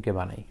কারীমকে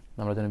বানাই।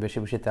 আমরা যেন বেশি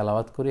বেশি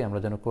তেলাওয়াত করি, আমরা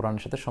যেন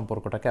কোরআনের সাথে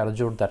সম্পর্কটাকে আরও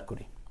জোরদার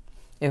করি।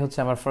 এ হচ্ছে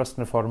আমার first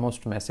and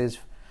foremost message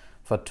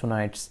for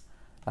টুনাইটস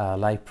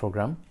live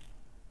programme.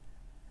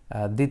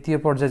 দ্বিতীয়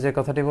পর্যায়ে যে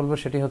কথাটি বলবো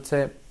সেটি হচ্ছে,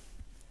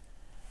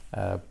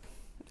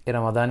 এ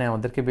রমাদানে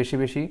আমাদেরকে বেশি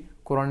বেশি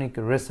কোরআনিক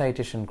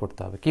রেসাইটেশন করতে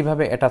হবে।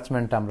 কিভাবে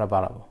অ্যাটাচমেন্টটা আমরা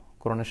বাড়াবো,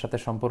 কোরআনের সাথে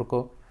সম্পর্ক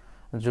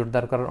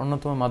জোরদার করার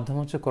অন্যতম মাধ্যম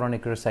হচ্ছে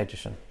কোরআনিক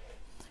রেসাইটেশন।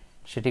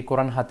 সেটি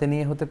কোরআন হাতে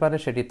নিয়ে হতে পারে,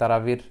 সেটি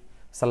তারাবির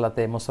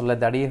সাল্লাতে মুসল্লায়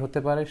দাঁড়িয়ে হতে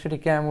পারে, সেটি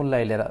কিয়ামুল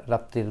লাইলে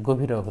রাত্রির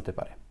গভীরেও হতে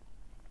পারে।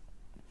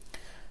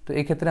 তো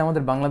এই ক্ষেত্রে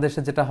আমাদের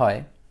বাংলাদেশে যেটা হয়,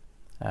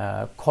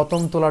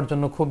 খতম তোলার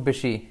জন্য খুব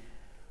বেশি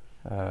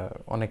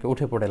অনেকে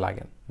উঠে পড়ে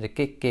লাগেন যে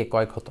কে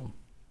কয় খতম,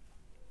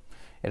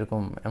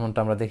 এমনটা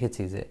আমরা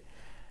দেখেছি যে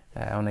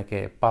অনেকে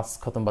 5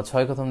 খতম বা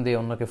 6 খতম দিয়ে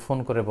অন্যকে ফোন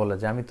করে বলে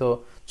যে আমি তো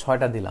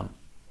 6টা দিলাম,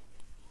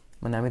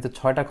 মানে আমি তো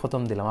 6টা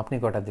খতম দিলাম, আপনি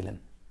কয়টা দিলেন?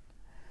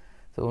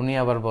 তো উনি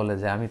আবার বলে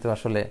যে আমি তো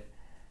আসলে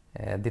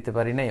দিতে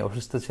পারি নাই,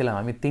 অসুস্থ ছিলাম,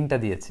 আমি 3টা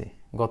দিয়েছি,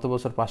 গত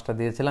বছর 5টা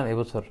দিয়েছিলাম,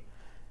 এবছর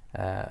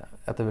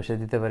এত বেশি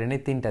দিতে পারি নাই,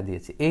 3টা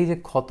দিয়েছি। এই যে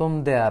খতম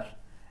দেওয়ার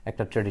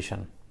একটা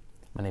ট্র্যাডিশন,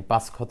 মানে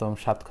 5 খতম,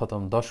 7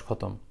 খতম, 10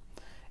 খতম,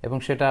 এবং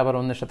সেটা আবার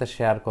অন্যের সাথে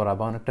শেয়ার করা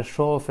বা অনেকটা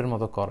শো অফের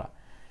মতো করা,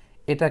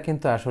 এটা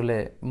কিন্তু আসলে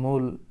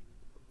মূল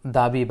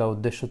দাবি বা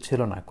উদ্দেশ্য ছিল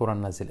না কোরআন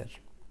নাজিলের।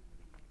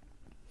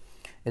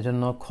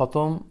 এজন্য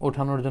খতম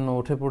ওঠানোর জন্য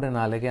উঠে পড়ে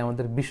না লেগে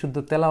আমাদের বিশুদ্ধ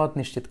তেলাওয়াত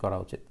নিশ্চিত করা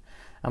উচিত।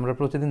 আমরা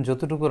প্রতিদিন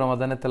যতটুকু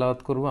রমাদানে তেলাওয়াত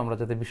করব আমরা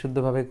যাতে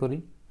বিশুদ্ধভাবে করি,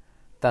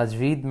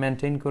 তাজভিদ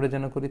মেনটেন করে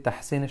যেন করি,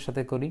 তাহসিনের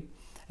সাথে করি,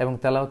 এবং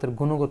তেলাওয়াতের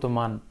গুণগত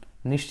মান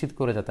নিশ্চিত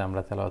করে যাতে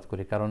আমরা তেলাওয়াত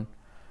করি। কারণ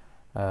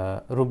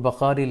রুব্বা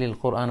কারি লিল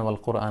কোরআন ওয়াল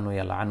কোরআন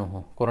ইয়ালআনুহু,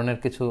 কোরআনের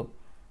কিছু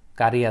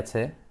কারি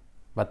আছে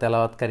বা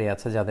তেলাওয়াতকারী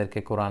আছে যাদেরকে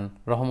কোরআন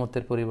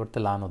রহমতের পরিবর্তে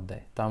লানত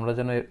দেয়। তো আমরা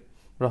যেন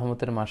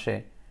রহমতের মাসে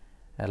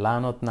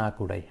লানত না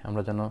কুড়াই,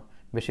 আমরা যেন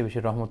বেশি বেশি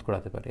রহমত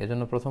কুড়াতে পারি।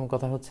 এজন্য প্রথম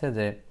কথা হচ্ছে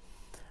যে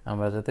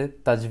আমরা যাতে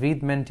তাজভিদ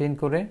মেনটেন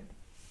করে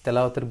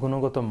তেলাওয়াতের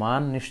গুণগত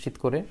মান নিশ্চিত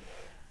করে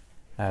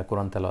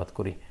কোরআন তেলাওয়াত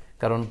করি।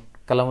 কারণ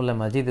কালামুল্লাহ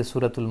মাজিদে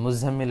সূরাতুল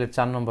মুজাম্মিলের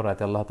 4 নম্বর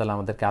আয়াতে আল্লাহ তাআলা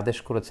আমাদেরকে আদেশ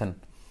করেছেন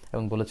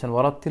এবং বলেছেন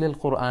ওয়ারাত্তিলিল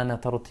কুরআনা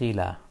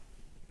তারতিলা।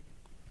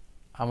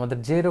 আমাদের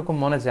যে রকম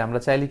মনে চায় আমরা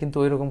চাইলে কিন্তু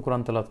ওই রকম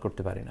কোরআন তেলাওয়াত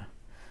করতে পারি না,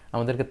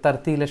 আমাদেরকে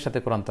তারতিলের সাথে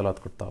কোরআন তেলাওয়াত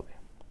করতে হবে।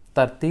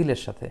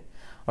 তারতিলের সাথে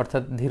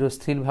অর্থাৎ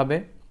ধীরস্থিরভাবে,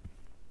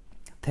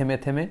 থেমে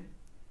থেমে,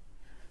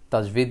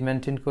 তাজভিদ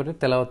মেনটেন করে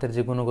তেলাওয়াতের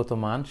যে গুণগত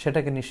মান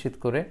সেটাকে নিশ্চিত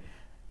করে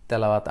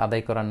তেলাওয়াত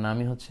আদায় করার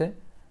নামই হচ্ছে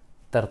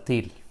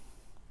তারতিল।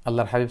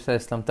 আল্লাহর হাবিব সাল্লাল্লাহু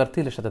আলাইহি ওয়াসাল্লাম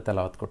তারতিলের সাথে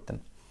তেলাওয়াত করতেন।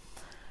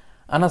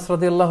 আনাস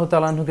রাদিয়াল্লাহু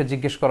তাআলা আনহুকে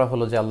জিজ্ঞেস করা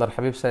হলো যে আল্লাহর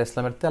হাবিব সাল্লাল্লাহু আলাইহি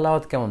ওয়াসাল্লামের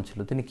তেলাওয়াত কেমন ছিল,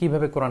 তিনি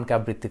কিভাবে কোরআনকে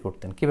আবৃত্তি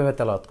করতেন, কিভাবে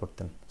তেলাওয়াত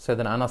করতেন।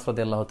 সাইয়েদনা আনাস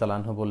রাদিয়াল্লাহু তাআলা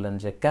আনহু বললেন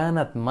যে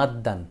কানাত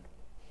মাদ্দান,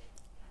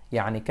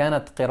 ইয়ানি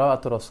কানাত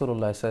কিরাআতু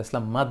রাসূলুল্লাহ সাল্লাল্লাহু আলাইহি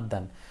ওয়াসাল্লাম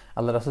মাদ্দান।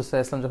 আল্লাহ রাসূল সাল্লাল্লাহু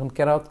আলাইহি ওয়াসাল্লাম যখন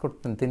কিরাআত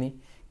করতেন, তিনি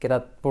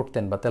কিরাআত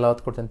পড়তেন বা তেলাওয়াত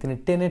করতেন, তিনি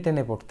টেনে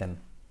টেনে পড়তেন,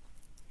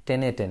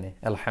 টেনে টেনে।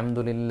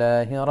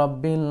 আলহামদুলিল্লাহি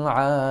রাব্বিল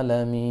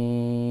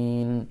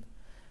আলামিন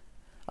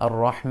আর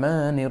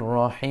রহমানির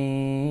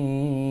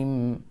রহিম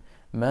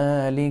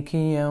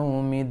মালিকি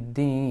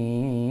ইয়াউমিদ্দিন,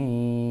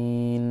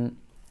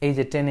 এই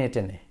যে টেনে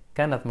টেনে,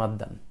 কানাত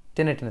মাদ্দান,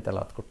 টেনে টেনে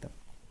তেলাওয়াত করতেন,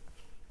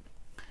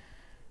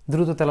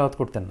 দ্রুত তেলাওয়াত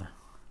করতেন না।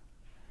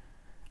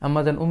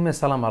 আম্মাজান উম্মে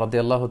সালামা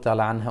রাদিয়াল্লাহু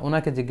তাআলা আনহা,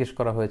 ওনাকে জিজ্ঞেস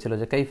করা হয়েছিল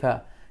যে কাইফা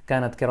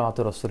কানাত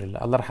কিরাআতু রাসূলিল্লাহ,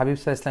 আল্লাহর হাবিব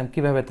সাল্লাল্লাহু আলাইহি ওয়াসাল্লাম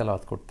কিভাবে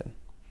তেলাওয়াত করতেন।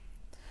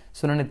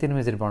 সুনানে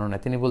তিরমিজির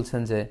বর্ণনায় তিনি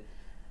বলছেন যে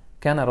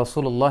কানা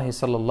রাসূলুল্লাহ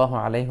সাল্লাল্লাহু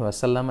আলাইহি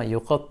ওয়াসাল্লাম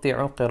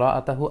ইউকাত্তিউ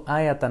কিরাআতাহু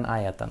আয়াতান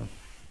আয়াতান,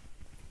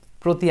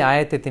 প্রতি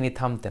আয়াতে তিনি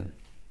থামতেন,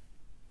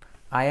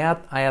 আয়াত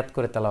আয়াত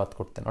করে তেলাওয়াত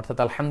করতেন। অর্থাৎ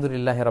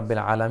আলহামদুলিল্লাহি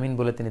রাব্বিল আলামিন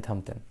বলে তিনি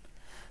থামতেন,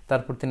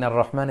 তারপর তিনি আর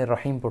রহমানির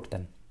রহিম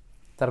পড়তেন,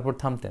 তারপর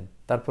থামতেন,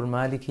 তারপর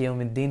মালিকি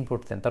ইয়াউমিদ্দিন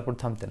পড়তেন, তারপর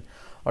থামতেন।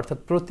 অর্থাৎ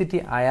প্রতিটি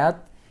আয়াত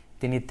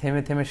তিনি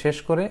থেমে থেমে শেষ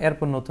করে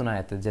এরপর নতুন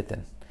আয়াতে যেতেন।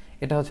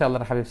 এটা হচ্ছে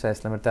আল্লাহর হাবিব সাল্লাল্লাহু আলাইহি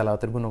ওয়াসাল্লামের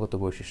তেলাওয়াতের গুণগত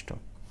বৈশিষ্ট্য।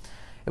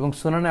 এবং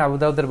সুনানে আবু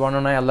দাউদের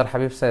বর্ণনায় আল্লাহর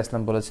হাবিব সাল্লাল্লাহু আলাইহি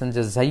ওয়াসাল্লাম বলেছেন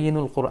যে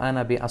জাইয়িনুল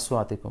কুরআনা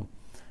বিআসওয়াতিকুম,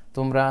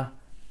 তোমরা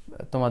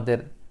তোমাদের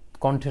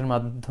কণ্ঠের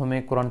মাধ্যমে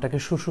কোরআনটাকে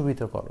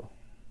সুশোভিত করো,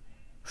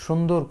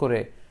 সুন্দর করে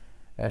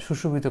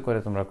সুশোভিত করে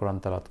তোমরা কোরআন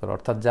তেলাওয়াত করো।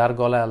 অর্থাৎ যার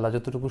গলায় আল্লাহ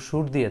যতটুকু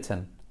সুর দিয়েছেন,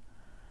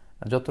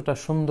 যতটা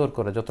সুন্দর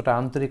করে, যতটা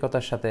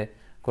আন্তরিকতার সাথে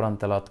কোরআন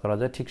তেলাওয়াত করা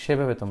যায়, ঠিক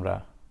সেভাবে তোমরা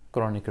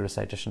কোরআনিক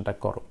রিসাইটেশনটা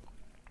করো।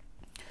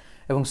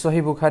 এবং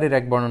সহিহ বুখারীর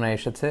এক বর্ণনায়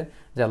এসেছে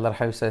যে আল্লাহর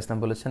হাবিব সাল্লাল্লাহু আলাইহি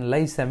ওয়াসাল্লাম বলেছেন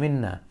লাইসা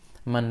মিন্না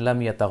মান লাম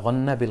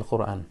ইয়াতাগান্না বিল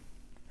কোরআন,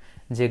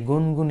 যে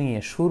গুনগুনিয়ে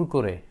সুর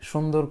করে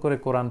সুন্দর করে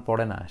কোরআন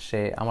পড়ে না, সে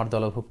আমার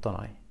দলভুক্ত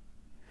নয়।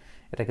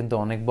 এটা কিন্তু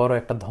অনেক বড়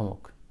একটা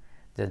ধমক,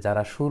 যে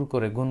যারা সুর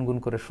করে গুনগুন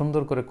করে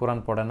সুন্দর করে কোরআন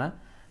পড়ে না,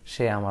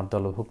 সে আমার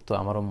দলভুক্ত,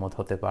 আমার উম্মত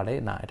হতে পারে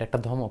না। এটা একটা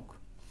ধমক।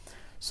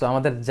 সো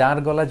আমাদের যার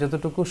গলায়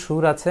যতটুকু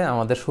সুর আছে,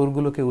 আমাদের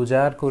সুরগুলোকে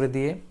উজাড় করে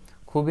দিয়ে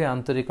খুবই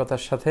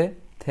আন্তরিকতার সাথে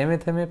থেমে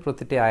থেমে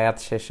প্রতিটি আয়াত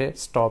শেষে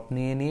স্টপ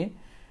নিয়ে নিয়ে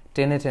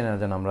টেনে টেনে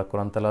যেন আমরা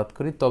কোরআন তেলাওয়াত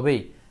করি,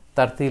 তবেই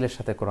তারতিলের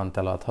সাথে কোরআন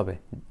তেলাওয়াত হবে,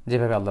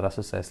 যেভাবে আল্লাহ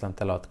রাসূল সাল্লাল্লাহু আলাইহি ওয়াসাল্লাম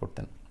তেলাওয়াত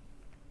করতেন।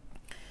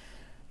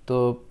 তো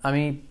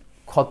আমি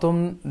খতম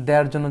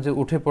দেওয়ার জন্য যে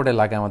উঠে পড়ে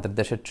লাগে আমাদের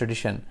দেশের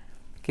ট্রেডিশন,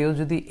 কেউ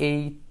যদি এই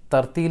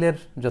তারতিলের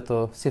যত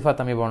সিফাত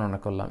আমি বর্ণনা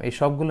করলাম, এই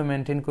সবগুলো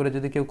মেনটেন করে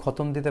যদি কেউ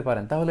খতম দিতে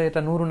পারেন, তাহলে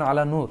এটা নূরুন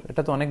আলা নূর,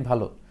 এটা তো অনেক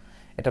ভালো,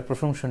 এটা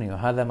প্রশংসনীয়,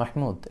 হাদা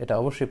মাহমুদ, এটা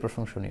অবশ্যই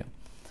প্রশংসনীয়।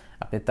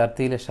 আপনি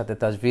তারতিলের সাথে,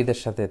 তাজবিদের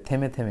সাথে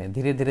থেমে থেমে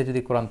ধীরে ধীরে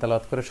যদি কোরআন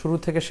তেলাওয়াত করে শুরু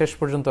থেকে শেষ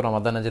পর্যন্ত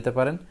রমাদানে যেতে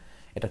পারেন,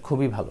 এটা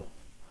খুবই ভালো।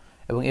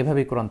 এবং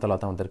এভাবেই কোরআন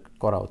তেলাওয়াত আমাদের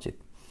করা উচিত।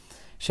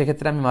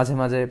 সেক্ষেত্রে আমি মাঝে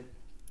মাঝে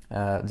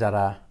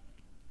যারা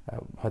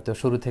হয়তো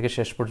শুরু থেকে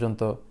শেষ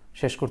পর্যন্ত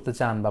শেষ করতে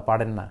চান বা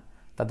পারেন না,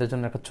 তাদের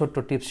জন্য একটা ছোট্ট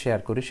টিপস শেয়ার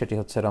করি। সেটি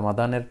হচ্ছে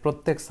রমাদানের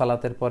প্রত্যেক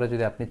সালাতের পরে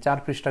যদি আপনি 4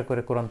 পৃষ্ঠা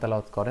করে কোরআন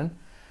তেলাওয়াত করেন,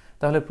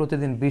 তাহলে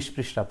প্রতিদিন 20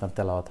 পৃষ্ঠা আপনার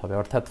তেলাওয়াত হবে।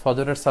 অর্থাৎ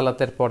ফজরের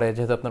সালাতের পরে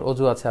যেহেতু আপনার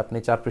ওযু আছে, আপনি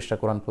 4 পৃষ্ঠা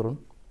কোরআন পড়ুন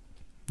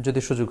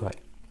যদি সুযোগ হয়।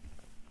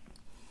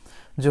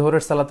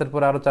 জোহরের সালাতের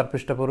পরে আরও 4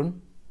 পৃষ্ঠা পড়ুন,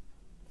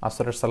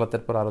 আসরের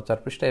সালাতের পর আরও 4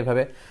 পৃষ্ঠা,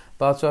 এভাবে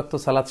 5 ওয়াক্ত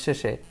সালাত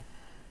শেষে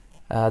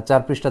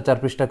 4 পৃষ্ঠা 4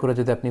 পৃষ্ঠা করে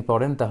যদি আপনি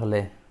পড়েন, তাহলে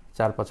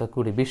 4 5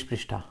 20 20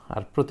 পৃষ্ঠা।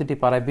 আর প্রতিটি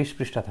পাড়ায় 20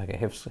 পৃষ্ঠা থাকে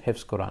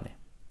হেফজ কোরআনে,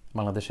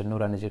 বাংলাদেশের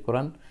নুরানি যে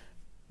কোরআন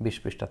 20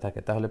 পৃষ্ঠা থাকে।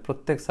 তাহলে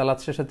প্রত্যেক সালাত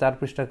শেষে 4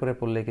 পৃষ্ঠা করে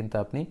পড়লে কিন্তু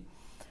আপনি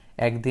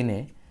একদিনে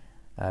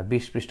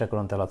 20 পৃষ্ঠা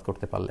কোরআন তেলাওয়াত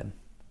করতে পারলেন,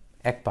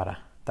 এক পারা।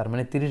 তার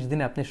মানে 30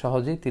 দিনে আপনি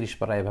সহজেই 30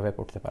 পারা এভাবে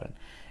পড়তে পারেন।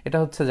 এটা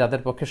হচ্ছে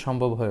যাদের পক্ষে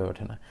সম্ভব হয়ে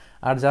ওঠে না।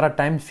 আর যারা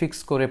টাইম ফিক্স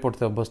করে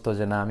পড়তে অভ্যস্ত,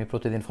 যে না আমি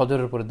প্রতিদিন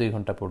ফজরের পরে 2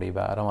 ঘন্টা পড়ি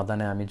বা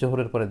রমাদানে আমি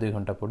জোহরের পরে 2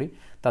 ঘন্টা পড়ি,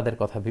 তাদের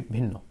কথা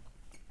ভিন্ন।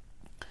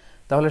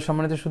 তাহলে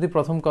সম্মানিত শুধু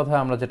প্রথম কথা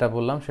আমরা যেটা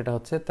বললাম সেটা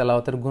হচ্ছে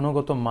তেলাওয়াতের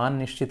গুণগত মান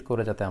নিশ্চিত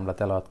করে যাতে আমরা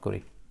তেলাওয়াত করি।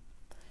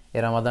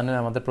 এর রমাদানের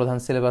আমাদের প্রধান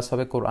সিলেবাস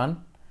হবে কোরআন।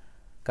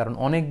 কারণ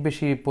অনেক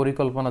বেশি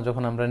পরিকল্পনা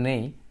যখন আমরা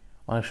নেই,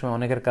 অনেক সময়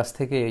অনেকের কাছ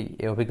থেকে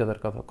এই অভিজ্ঞতার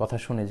কথা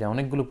শুনি যে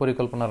অনেকগুলো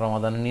পরিকল্পনা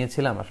রমাদানে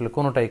নিয়েছিলাম, আসলে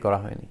কোনোটাই করা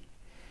হয়নি।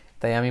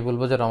 তাই আমি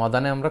বলবো যে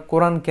রমাদানে আমরা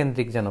কোরআন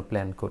কেন্দ্রিক যেন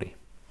প্ল্যান করি।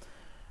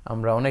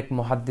 আমরা অনেক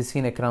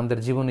মুহাদ্দিসিন একরামদের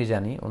জীবনী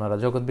জানি, ওনারা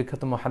জগৎ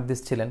বিখ্যাত মুহাদ্দিস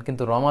ছিলেন,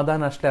 কিন্তু রমাদান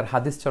আসলে আর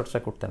হাদিস চর্চা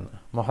করতেন না।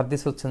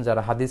 মুহাদ্দিস হচ্ছেন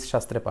যারা হাদিস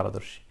শাস্ত্রে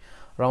পারদর্শী।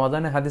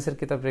 রমাদানে হাদিসের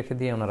কিতাব রেখে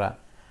দিয়ে ওনারা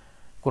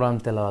কোরআন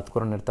তেলাওয়াত,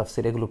 কোরআনের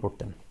তাফসির এগুলো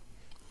পড়তেন।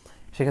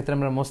 সেক্ষেত্রে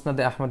আমরা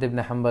মুসনাদে আহমদ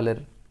ইবনে হাম্বলের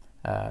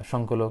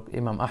সংকলক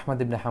ইমাম আহমদ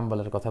ইবনে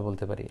হাম্বলের কথা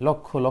বলতে পারি।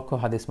 লক্ষ লক্ষ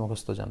হাদিস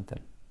মুখস্থ জানতেন।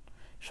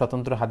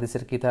 স্বতন্ত্র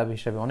হাদিসের কিতাব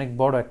হিসেবে অনেক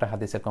বড় একটা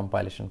হাদিসের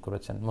কম্পাইলেশন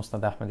করেছেন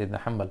মুসনাদে আহমদ ইবনে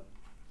হাম্বল।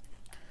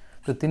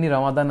 তো তিনি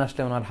রমাদান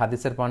আসলে ওনার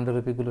হাদিসের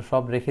পাণ্ডুলিপিগুলো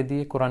সব রেখে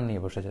দিয়ে কোরআন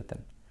নিয়ে বসে যেতেন।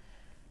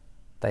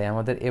 তাই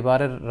আমাদের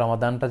এবারের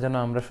রমাদানটা যেন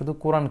আমরা শুধু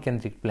কোরআন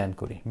কেন্দ্রিক প্ল্যান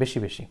করি বেশি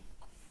বেশি।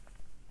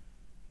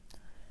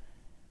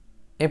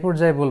 এ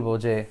পর্যায়ে বলবো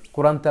যে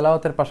কোরআন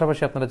তেলাওয়াতের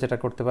পাশাপাশি আপনারা যেটা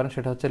করতে পারেন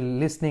সেটা হচ্ছে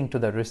listening to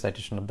the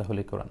recitation of the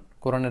Holi কোরআন।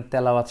 কোরআনের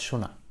তেলাওয়াত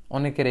শোনা,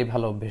 অনেকের এই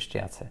ভালো অভ্যেসটি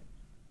আছে।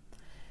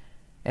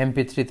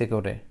 MP3-তে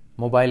করে,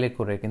 মোবাইলে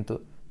করে, কিন্তু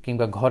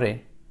কিংবা ঘরে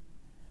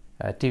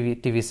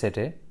টিভি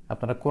সেটে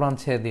আপনারা কোরআন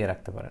ছেড়ে দিয়ে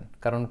রাখতে পারেন।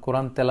 কারণ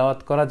কোরআন তেলাওয়াত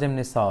করা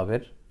যেমনি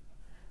সওয়াবের,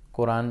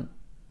 কোরআন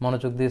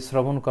মনোযোগ দিয়ে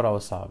শ্রবণ করাও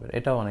সওয়াবের,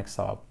 এটাও অনেক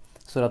সওয়াব।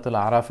 সূরাতুল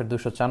আরাফের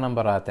 204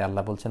 নম্বর আয়াতে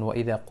আল্লাহ বলছেন, ওয়া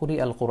ইযা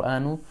কুরিআল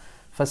কুরআনু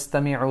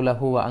ফাসতামিউ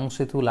লাহু ওয়া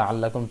আনসিতু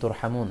লাআল্লাকুম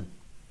তুরহামুন।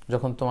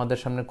 যখন তোমাদের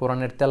সামনে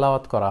কোরআনের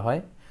তেলাওয়াত করা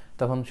হয়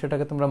তখন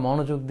সেটাকে তোমরা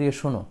মনোযোগ দিয়ে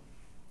শোনো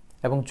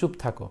এবং চুপ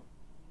থাকো,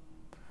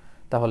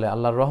 তাহলে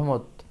আল্লাহর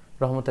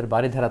রহমতের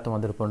বাড়িধারা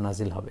তোমাদের উপর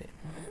নাজিল হবে।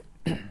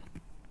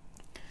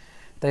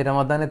 তাই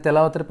রমাদানে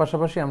তেলাওয়াতের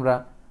পাশাপাশি আমরা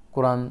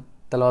কোরআন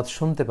তেলাওয়াত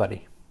শুনতে পারি।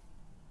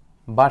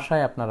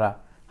 বাসায় আপনারা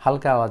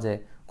হালকা আওয়াজে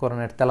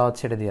কোরআনের তেলাওয়াত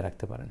ছেড়ে দিয়ে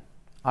রাখতে পারেন।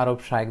 আরব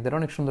শায়েখদের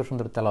অনেক সুন্দর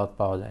সুন্দর তেলাওয়াত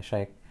পাওয়া যায়।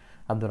 শায়েখ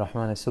আব্দুর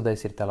রহমানের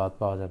সুদাইসির তেলাওয়াত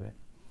পাওয়া যাবে।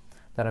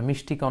 যারা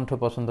মিষ্টি কণ্ঠ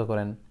পছন্দ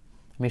করেন,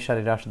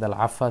 মিশারি রাশিদ আল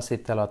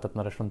আফাসির তেলাওয়াত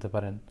আপনারা শুনতে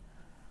পারেন।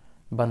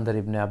 বান্দার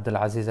ইবনে আব্দুল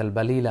আজিজ আল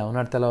বালিলা,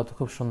 ওনার তেলাওয়াত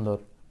খুব সুন্দর।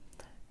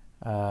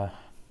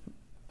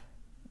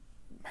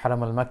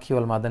 হারাম আল মাক্কি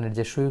ওয়াল মাদানির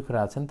যে শয়ুখরা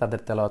আছেন তাদের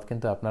তেলাওয়াত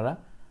কিন্তু আপনারা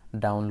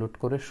ডাউনলোড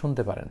করে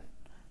শুনতে পারেন।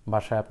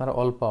 বাসায় আপনারা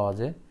অল্প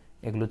আওয়াজে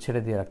এগুলো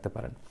ছেড়ে দিয়ে রাখতে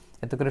পারেন।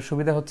 এতে করে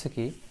সুবিধা হচ্ছে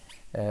কি,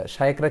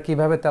 শায়েকরা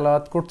কিভাবে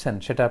তেলাওয়াত করছেন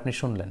সেটা আপনি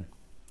শুনলেন।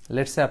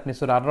 লেটসে আপনি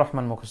সূরা আর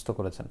রহমান মুখস্থ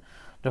করেছেন,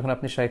 যখন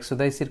আপনি শায়েখ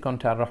সুদাইসির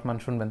কণ্ঠে আর রহমান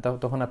শুনবেন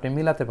তখন আপনি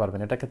মিলাতে পারবেন।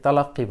 এটাকে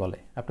তালাক্কি বলে।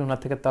 আপনি ওনার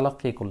থেকে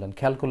তালাক্কি করলেন,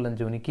 খেয়াল করলেন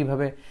যে উনি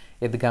কিভাবে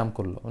ইদগাম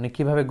করলো, উনি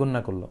কিভাবে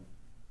গুন্না করলো,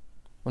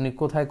 উনি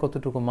কোথায়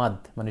কতটুকু মাদ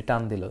মানে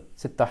টান দিল,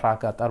 সিত্তা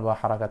হারাকাত আর বা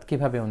হারাকাত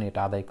কিভাবে উনি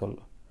এটা আদায়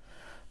করলো।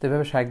 তো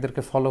এভাবে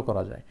শায়েকদেরকে ফলো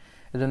করা যায়।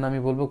 এজন্য আমি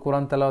বলবো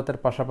কোরআন তেলাওয়াতের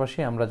পাশাপাশি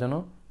আমরা যেন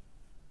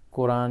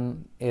কোরআন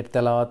এর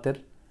তেলাওয়াতের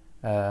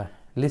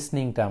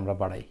লিসনিংটা আমরা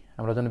বাড়াই।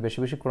 আমরা যেন বেশি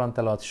বেশি কোরআন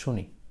তেলাওয়াত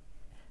শুনি।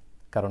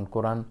 কারণ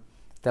কোরআন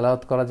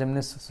তেলাওয়াত করা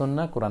যেমনি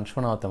সুন্নাহ, কোরআন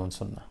শোনাও তেমন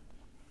সুন্নাহ।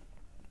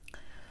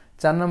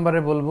 4 নম্বরে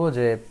বলবো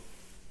যে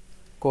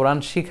কোরআন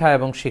শিখা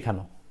এবং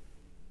শিখানো,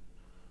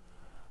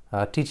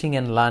 teaching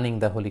and learning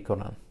the Holi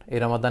কোরআন। এই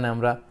রমাদানে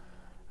আমরা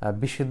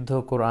বিশুদ্ধ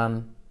কোরআন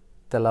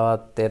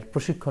তেলাওয়াতের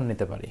প্রশিক্ষণ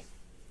নিতে পারি।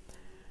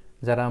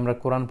 যারা আমরা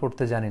কোরআন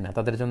পড়তে জানি না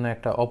তাদের জন্য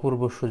একটা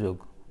অপূর্ব সুযোগ।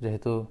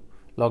 যেহেতু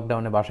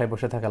লকডাউনে বাসায়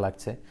বসে থাকা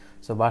লাগছে,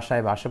 সো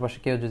বাসায় বা আশেপাশে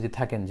কেউ যদি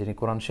থাকেন যিনি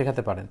কোরআন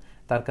শেখাতে পারেন,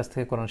 তার কাছ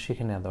থেকে কোরআন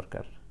শিখে নেওয়া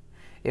দরকার।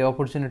 এই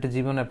অপরচুনিটি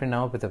জীবনে আপনি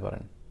নাও পেতে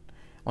পারেন।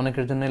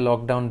 অনেকের জন্য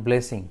লকডাউন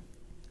ব্লেসিং।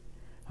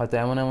 হয়তো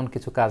এমন এমন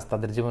কিছু কাজ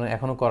তাদের জীবনে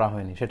এখনও করা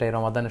হয়নি, সেটাই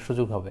রমাদানের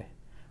সুযোগ হবে।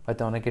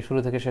 হয়তো অনেকে শুরু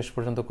থেকে শেষ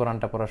পর্যন্ত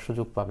কোরআনটা পড়ার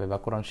সুযোগ পাবে বা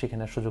কোরআন শিখে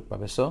নেওয়ার সুযোগ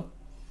পাবে। সো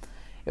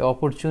এই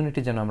অপরচুনিটি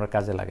যেন আমরা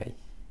কাজে লাগাই।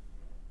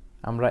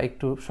 আমরা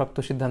একটু শক্ত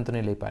সিদ্ধান্ত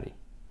নিলেই পারি।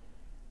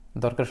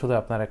 দরকার শুধু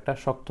আপনার একটা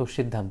শক্ত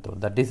সিদ্ধান্ত।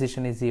 The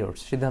decision is yours.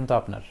 সিদ্ধান্ত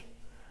আপনার।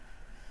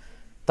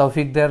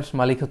 তৌফিক দেওয়ার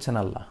মালিক হচ্ছেন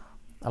আল্লাহ।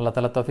 আল্লাহ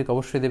তাআলা তৌফিক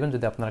অবশ্যই দেবেন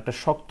যদি আপনার একটা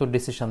শক্ত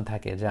ডিসিশন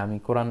থাকে যে আমি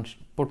কোরআন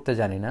পড়তে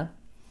জানি না,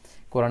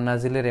 কোরআন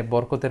নাজিলের এই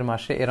বরকতের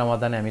মাসে এ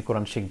রমাদানে আমি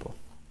কোরআন শিখব।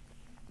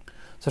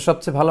 সো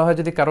সবচেয়ে ভালো হয়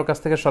যদি কারো কাছ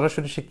থেকে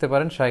সরাসরি শিখতে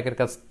পারেন। শায়েখের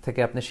কাছ থেকে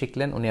আপনি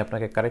শিখলেন, উনি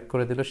আপনাকে কারেক্ট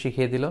করে দিল,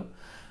 শিখিয়ে দিল।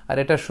 আর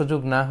এটার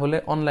সুযোগ না হলে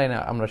অনলাইনে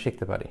আমরা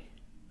শিখতে পারি।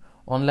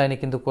 অনলাইনে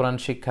কিন্তু কোরআন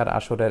শিক্ষার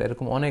আসরের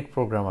এরকম অনেক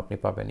প্রোগ্রাম আপনি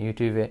পাবেন।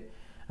 ইউটিউবে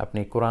আপনি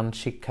কোরআন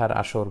শিক্ষার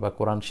আসর বা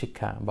কোরআন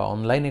শিক্ষা বা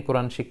অনলাইনে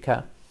কোরআন শিক্ষা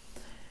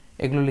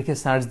এগুলো লিখে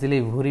সার্চ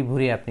দিলেই ভুরি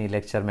ভুরি আপনি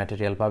লেকচার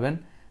ম্যাটেরিয়াল পাবেন,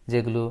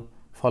 যেগুলো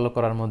ফলো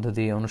করার মধ্য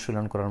দিয়ে,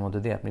 অনুশীলন করার মধ্য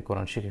দিয়ে আপনি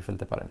কোরআন শিখে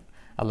ফেলতে পারেন।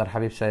 আল্লাহর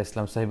হাবিব সাল্লাল্লাহু আলাইহি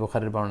ওয়াসাল্লাম সহিহ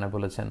বুখারীর বর্ণনায়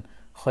বলেছেন,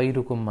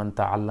 খায়রুকুম মান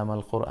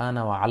তাআল্লামাল কুরআন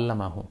ওয়া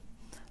আল্লামাহু।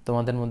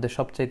 তোমাদের মধ্যে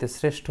সবচাইতে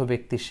শ্রেষ্ঠ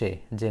ব্যক্তি সে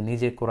যে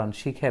নিজে কোরআন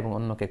শিখে এবং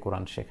অন্যকে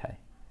কোরআন শেখায়।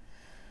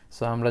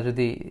 সো আমরা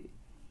যদি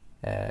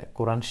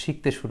কোরআন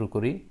শিখতে শুরু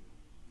করি,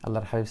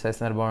 আল্লাহর হাবিব সাল্লাল্লাহু আলাইহি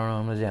ওয়াসাল্লামের বর্ণনা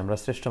অনুযায়ী আমরা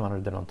শ্রেষ্ঠ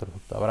মানুষদের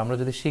অন্তর্ভুক্ত। আবার আমরা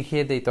যদি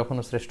শিখিয়ে দেই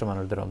তখনও শ্রেষ্ঠ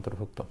মানুষদের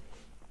অন্তর্ভুক্ত।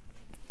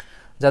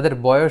 যাদের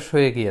বয়স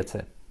হয়ে গিয়েছে,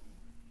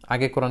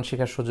 আগে কোরআন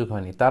শেখার সুযোগ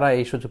হয়নি, তারা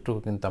এই সুযোগটুকু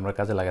কিন্তু আমরা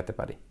কাজে লাগাতে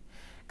পারি।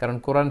 কারণ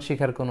কোরআন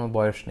শেখার কোনো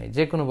বয়স নেই।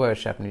 যে কোনো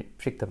বয়সে আপনি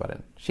শিখতে পারেন।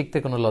 শিখতে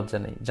কোনো লজ্জা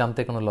নেই,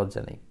 জানতে কোনো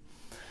লজ্জা নেই।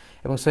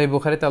 এবং সহিহ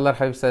বুখারীতে আল্লাহর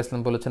হাবিব সাল্লাল্লাহু আলাইহি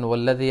ওয়াসাল্লাম বলেছেন,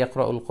 ওয়াল্লাযী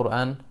ইয়াকরাউল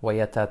কুরআন ওয়া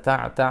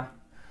ইয়াতাতাআতা,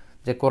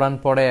 যে কোরআন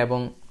পড়ে এবং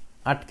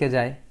আটকে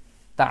যায়।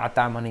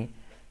 তাআতা মানে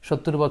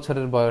 70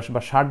 বছরের বয়স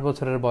বা 60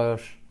 বছরের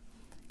বয়স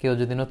কেউ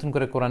যদি নতুন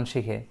করে কোরআন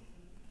শিখে,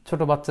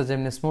 ছোট বাচ্চা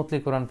যেমনি স্মুথলি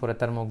কোরআন পড়ে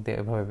তার মুখ দিয়ে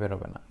এভাবে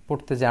বেরোবে না,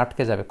 পড়তে যে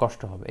আটকে যাবে,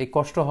 কষ্ট হবে। এই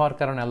কষ্ট হওয়ার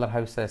কারণে আল্লাহর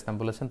হাবিব সাল্লাল্লাহু আলাইহি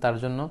ওয়াসাল্লাম বলেছেন তার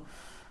জন্য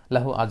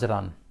লাহু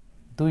আজরান,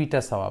 2টা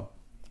সওয়াব,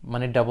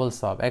 মানে ডাবল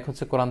সওয়াব। এক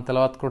হচ্ছে কোরআন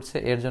তেলাওয়াত করছে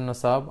এর জন্য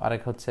সওয়াব,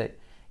 আরেক হচ্ছে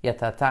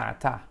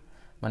ইয়াতাতাআতা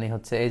মানে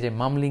হচ্ছে এই যে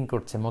মামলিং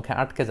করছে, মুখে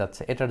আটকে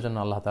যাচ্ছে, এটার জন্য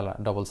আল্লাহ তাআলা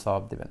ডাবল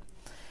সওয়াব দিবেন।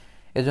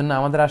 এজন্য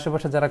আমাদের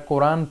আশেপাশে যারা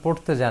কোরআন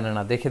পড়তে জানে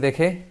না, দেখে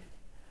দেখে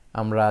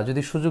আমরা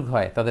যদি সুযোগ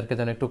হয় তাদেরকে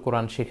যেন একটু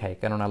কোরআন শেখাই।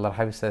 কারণ আল্লাহর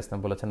হাবিব সাল্লাল্লাহু আলাইহি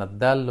ওয়াসাল্লাম বলেছেন,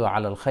 আদ-দাল্লু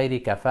আলাল খাইরি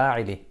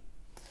কাফাইলি।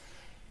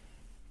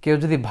 কেউ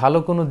যদি ভালো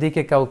কোনো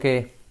দিকে কাউকে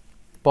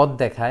পথ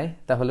দেখায়,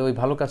 তাহলে ওই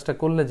ভালো কাজটা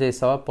করলে যে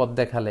সওয়াব, পথ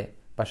দেখালে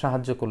বা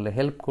সাহায্য করলে,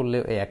 হেল্প করলে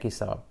এই একই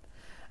সওয়াব।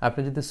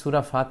 আপনি যদি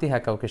সূরা ফাতিহা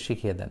কাউকে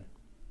শিখিয়ে দেন,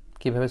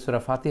 কিভাবে সূরা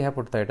ফাতিহা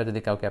পড়তে হয় এটা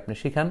যদি কাউকে আপনি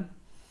শিখান,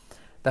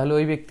 তাহলে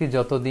ওই ব্যক্তি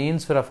যতদিন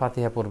সূরা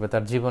ফাতিহা পড়বে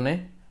তার জীবনে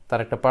তার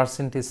একটা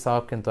পার্সেন্টেজ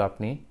সওয়াব কিন্তু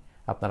আপনি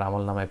আপনার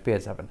আমলনামায় পেয়ে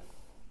যাবেন।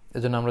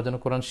 এজন্য আমরা যেন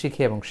কোরআন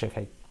শিখি এবং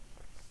শেখাই।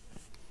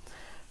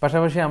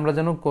 পাশাপাশি আমরা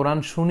যেন কোরআন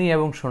শুনি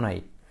এবং শোনাই।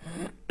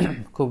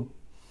 খুব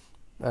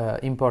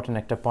ইম্পর্টেন্ট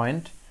একটা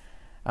পয়েন্ট।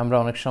 আমরা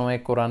অনেক সময়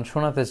কোরআন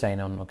শোনাতে চাই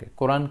না অন্যকে।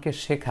 কোরআনকে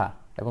শেখা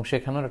এবং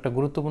শেখানোর একটা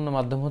গুরুত্বপূর্ণ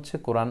মাধ্যম হচ্ছে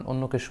কোরআন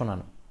অন্যকে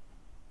শোনানো।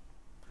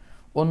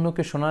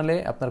 অন্যকে শোনালে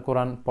আপনার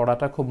কোরআন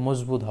পড়াটা খুব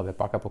মজবুত হবে,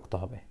 পাকাপোক্ত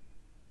হবে।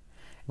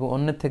 এবং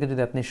অন্যের থেকে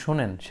যদি আপনি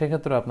শোনেন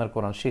সেক্ষেত্রে আপনার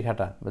কোরআন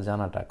শেখাটা বা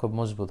জানাটা খুব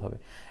মজবুত হবে।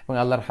 এবং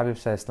আল্লাহর হাবিব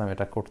সাল্লাল্লাহু আলাইহি ওয়াসাল্লাম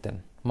এটা করতেন।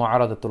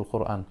 মুআরাদাতুল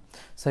কোরআন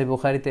সহিহ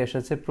বুখারীতে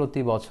এসেছে,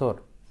 প্রতি বছর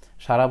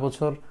সারা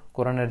বছর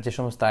কোরআনের যে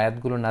সমস্ত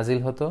আয়াতগুলো নাজিল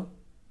হতো,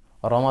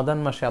 রমাদান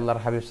মাসে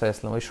আল্লাহর হাবিব সাল্লাল্লাহু আলাইহি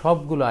ওয়াসাল্লাম ওই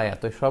সবগুলো আয়াত,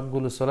 ওই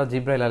সবগুলো সূরা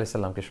জিবরাইল আলাইহিস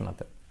সালামকে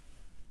শোনাতেন।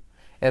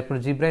 এরপর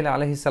জিবরাইল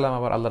আলাইহিস সালাম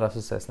আবার আল্লাহ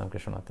রাসূল সাল্লাল্লাহু আলাইহি ওয়াসাল্লামকে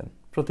শোনাতেন।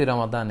 প্রতি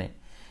রমাদানে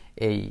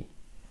এই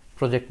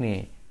প্রজেক্ট নিয়ে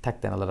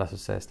থাকতেন আল্লাহ রাসূল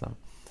সাল্লাল্লাহু আলাইহি ওয়াসাল্লাম।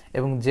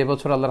 এবং যে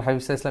বছর আল্লাহর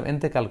হাবিব সাল্লাল্লাহু আলাইহি ওয়াসাল্লাম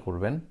ইন্তেকাল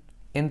করবেন,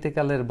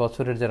 ইন্তেকালের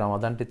বছরের যে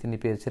রমাদানটি তিনি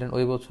পেয়েছিলেন,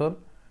 ওই বছর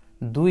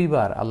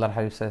দুইবার আল্লাহর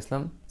হাবিব সাল্লাল্লাহু আলাইহি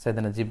ওয়াসাল্লাম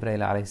সাইয়েদনা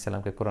জিবরাইল আলাইহিস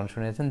সালামকে কোরআন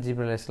শুনিয়েছেন।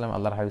 জিবরাইল আলাইহিস সালাম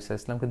আল্লাহর হাবিব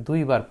সাল্লাল্লাহু আলাইহি ওয়াসাল্লামকে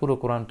দুইবার পুরো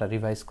কোরআনটা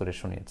রিভাইজ করে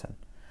শুনিয়েছেন।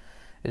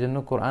 এজন্য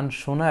কোরআন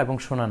শোনা এবং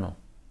শোনানো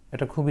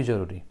এটা খুবই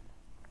জরুরি।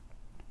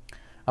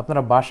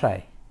 আপনারা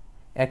বাসায়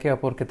একে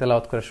অপরকে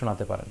তেলাওয়াত করে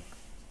শোনাতে পারেন।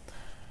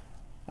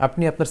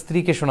 আপনি আপনার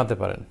স্ত্রীকে শোনাতে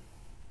পারেন,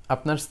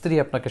 আপনার স্ত্রী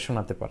আপনাকে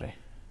শোনাতে পারে,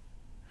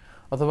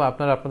 অথবা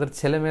আপনারা আপনাদের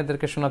ছেলে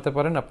মেয়েদেরকে শোনাতে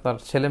পারেন, আপনার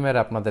ছেলেমেয়েরা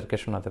আপনাদেরকে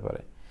শোনাতে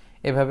পারে।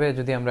 এভাবে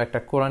যদি আমরা একটা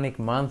কোরআনিক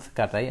মান্থ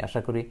কাটাই,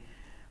 আশা করি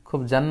খুব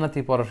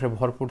জান্নাতি পরশে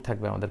ভরপুর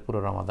থাকবে আমাদের পুরো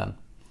রমাদান।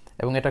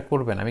 এবং এটা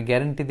করবেন, আমি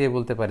গ্যারেন্টি দিয়ে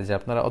বলতে পারি যে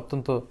আপনারা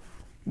অত্যন্ত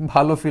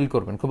ভালো ফিল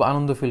করবেন, খুব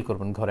আনন্দ ফিল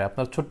করবেন ঘরে।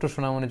 আপনার ছোট্ট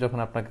সোনামণি যখন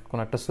আপনাকে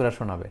কোনো একটা সূরা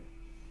শোনাবে,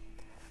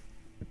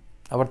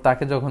 আবার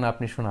তাকে যখন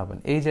আপনি শোনাবেন,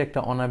 এই যে একটা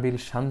অনাবিল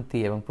শান্তি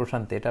এবং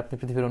প্রশান্তি, এটা আপনি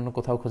পৃথিবীর অন্য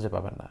কোথাও খুঁজে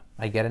পাবেন না,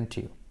 আই গ্যারেন্টি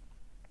ইউ।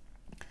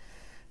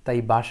 তাই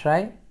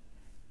বাসায়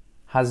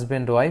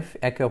হাজব্যান্ড ওয়াইফ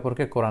একে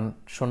অপরকে কোরআন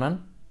শোনান,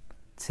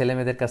 ছেলে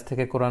মেয়েদের কাছ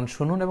থেকে কোরআন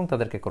শুনুন এবং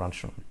তাদেরকে কোরআন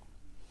শুনুন।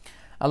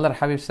 আল্লাহর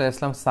হাবিব সাল্লাল্লাহু আলাইহি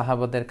ওয়াসাল্লাম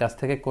সাহাবাদের কাছ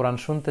থেকে কোরআন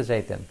শুনতে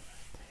চাইতেন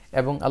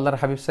এবং আল্লাহর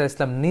হাবিব সাল্লাল্লাহু আলাইহি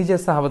ওয়াসাল্লাম নিজে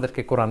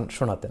সাহাবাদেরকে কোরআন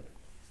শোনাতেন।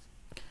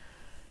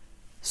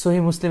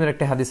 সহিহ মুসলিমের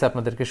একটা হাদিস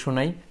আপনাদেরকে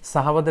শোনাই।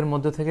 সাহাবাদের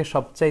মধ্য থেকে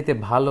সবচাইতে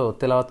ভালো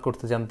তেলাওয়াত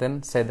করতে জানতেন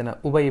সাইয়েদনা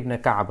উবাই ইবনে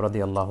কাব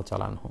রাদিয়াল্লাহু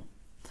তাআলা আনহু।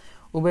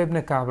 উবাই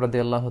ইবনে কাব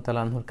রাদিয়াল্লাহু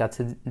তাআলা আনহুর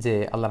কাছে যে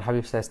আল্লাহর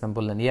হাবিব সাল্লাল্লাহু আলাইহি ওয়াসাল্লাম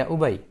বললেন, ইয়া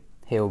উবাই,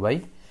 হে উবাই,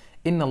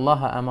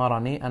 ইন্নাল্লাহা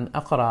আমারানি আন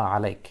আকরা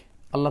আলাইক,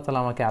 আল্লাহ তাআলা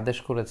আমাকে আদেশ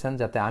করেছেন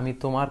যাতে আমি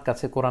তোমার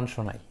কাছে কোরআন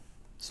শোনাই।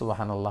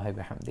 সুবহানাল্লাহি ওয়া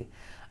বিহামদি।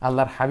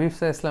 আল্লাহর হাবিব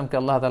সাল্লাল্লাহু আলাইহি ওয়াসাল্লামকে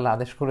আল্লাহ তাআলা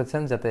আদেশ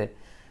করেছেন যাতে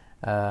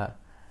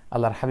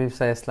আল্লাহর হাবিব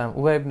সাল্লাল্লাহু আলাইহি ওয়াসাল্লাম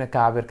উবাই ইবনে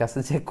কাবের কাছে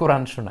যে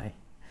কোরআন শোনায়।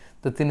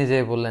 তো তিনি যে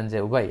বললেন যে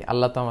উবাই,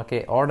 আল্লাহ তো আমাকে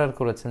অর্ডার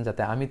করেছেন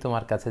যাতে আমি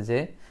তোমার কাছে যে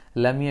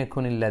লাম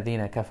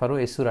ইয়াকুনিল্লাযীনা কাফারু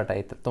এই সূরাটা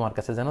তোমার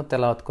কাছে যেন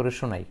তেলাওয়াত করে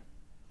শোনাই।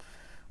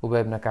 উবাই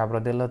ইবনে কাব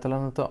রাদিয়াল্লাহু তাআলা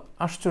তো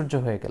আশ্চর্য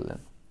হয়ে গেলেন।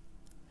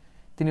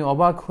 তিনি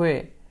অবাক হয়ে,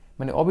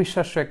 মানে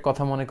অবিশ্বাস্য এক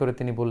কথা মনে করে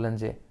তিনি বললেন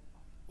যে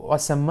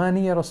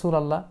ওয়াসাম্মানি ইয়া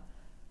রাসূলুল্লাহ,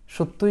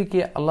 সত্যই কি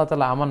আল্লাহ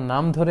তাআলা আমার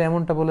নাম ধরে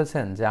এমনটা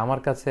বলেছেন যে আমার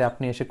কাছে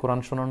আপনি এসে কোরআন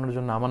শোনানোর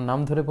জন্য আমার নাম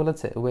ধরে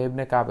বলেছে? উবাই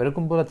ইবনে কাব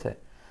এরকম বলেছে?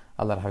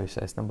 আল্লাহর হাবিব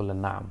সাল্লাল্লাহু আলাইহি ওয়াসাল্লাম বললেন,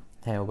 নাম,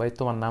 হ্যাঁ উবাই,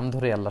 তোমার নাম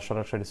ধরে আল্লাহ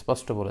সরাসরি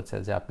স্পষ্ট বলেছে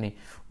যে আপনি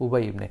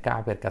উবাই ইবনে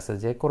কাবের কাছে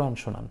যে কোরআন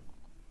শোনান।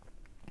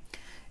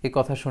 এই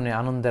কথা শুনে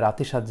আনন্দের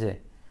আতিশয্যে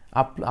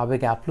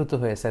আবেগে আপ্লুত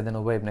হয়ে সাইয়েদনা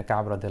উবাই ইবনে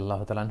কাব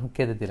রাদিয়াল্লাহু তাআলা আনহু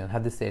কেঁদে দিলেন।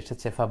 হাদিসে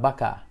এসেছে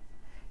ফাবাকা,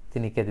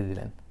 তিনি কেঁদে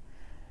দিলেন।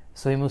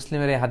 সহিহ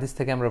মুসলিমের এই হাদিস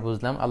থেকে আমরা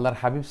বুঝলাম আল্লাহর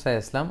হাবিব সাল্লাল্লাহু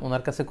আলাইহি ওয়াসাল্লাম,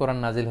 ওনার কাছে কোরআন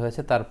নাজিল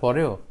হয়েছে,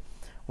 তারপরেও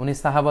উনি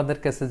সাহাবাদের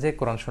কাছে যে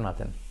কোরআন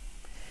শোনাতেন।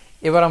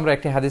 এবার আমরা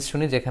একটি হাদিস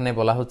শুনি যেখানে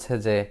বলা হচ্ছে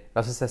যে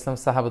রাসূল সাল্লাল্লাহু আলাইহি ওয়াসাল্লাম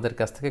সাহাবাদের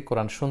কাছ থেকে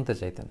কোরআন শুনতে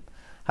চাইতেন।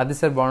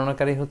 হাদিসের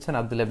বর্ণনাকারী হচ্ছেন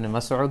আব্দুল্লাহ ইবনে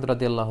মাসউদ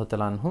রাদিয়াল্লাহু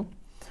তাআলা আনহু।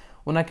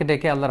 ওনাকে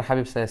ডেকে আল্লাহর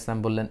হাবিব সাল্লাল্লাহু আলাইহি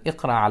ওয়াসাল্লাম বললেন,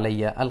 ইকরা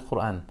আলাইয়া আল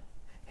কুরআন,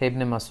 হে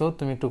ইবনে মাসউদ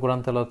তুমি একটু কোরআন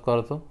তেলাওয়াত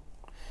করো তো।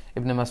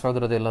 ইবনে মাসউদ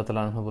রাদিয়াল্লাহু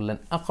তাআলা আনহু বললেন,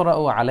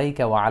 আকরাউ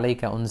আলাইকা ওয়া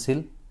আলাইকা উনজিল,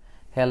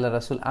 হে আল্লাহর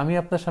রাসূল আমি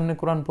আপনার সামনে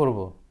কোরআন পড়ব,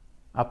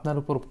 আপনার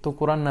উপর তো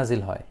কোরআন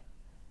নাজিল হয়,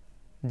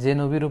 যে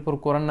নবীর উপর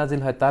কোরআন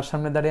নাজিল হয় তার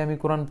সামনে দাঁড়িয়ে আমি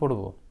কোরআন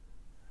পড়ব?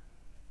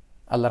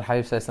 আল্লাহর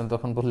হাবিব সাল্লাল্লাহু আলাইহি ওয়াসাল্লাম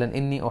তখন বললেন,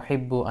 ইন্নী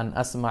উহিব্বু আন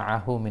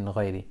আসমাআহু মিন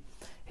গায়রি,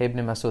 হে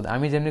ইবনে মাসউদ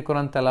আমি যেমনি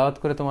কোরআন তেলাওয়াত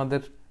করে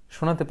তোমাদের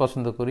শোনাতে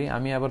পছন্দ করি,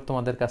 আমি আবার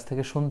তোমাদের কাছ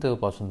থেকে শুনতেও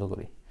পছন্দ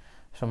করি।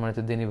 সম্মানিত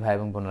দিনী ভাই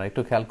এবং বোনেরা,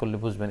 একটু খেয়াল করলে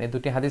বুঝবেন, এই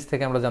দুটি হাদিস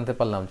থেকে আমরা জানতে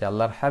পারলাম যে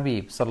আল্লাহর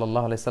হাবিব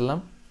সাল্লাল্লাহু আলাইহি সাল্লাম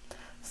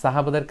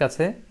সাহাবাদের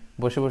কাছে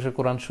বসে বসে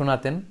কোরআন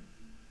শোনাতেন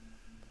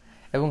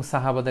এবং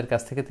সাহাবাদের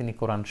কাছ থেকে তিনি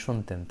কোরআন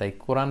শুনতেন। তাই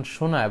কোরআন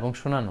শোনা এবং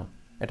শোনানো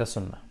এটা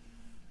সুন্নাহ।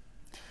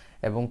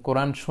 এবং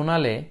কোরআন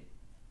শোনালে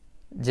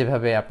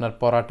যেভাবে আপনার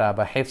পড়াটা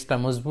বা হেফজটা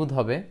মজবুত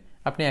হবে,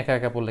 আপনি একা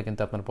একা পড়লে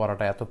কিন্তু আপনার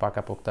পড়াটা এত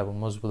পাকাপোক্ত এবং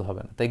মজবুত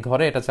হবে না। তাই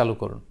ঘরে এটা চালু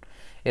করুন।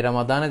 এই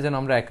রমাদানে যেন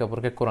আমরা একে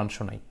অপরকে কোরআন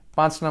শোনাই।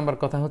 5 নম্বর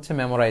কথা হচ্ছে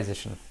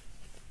মেমোরাইজেশন।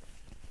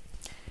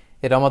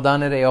 এই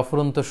রমাদানের এই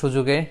অফুরন্ত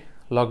সুযোগে,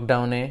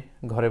 লকডাউনে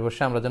ঘরে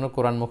বসে আমরা যেন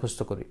কোরআন মুখস্থ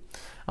করি।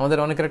 আমাদের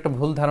অনেকের একটা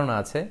ভুল ধারণা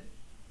আছে,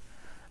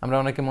 আমরা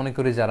অনেকে মনে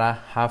করি যারা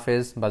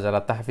হাফেজ বা যারা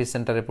তাহফিজ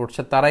সেন্টারে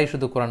পড়ছে তারাই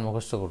শুধু কোরআন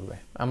মুখস্থ করবে,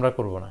 আমরা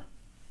করব না।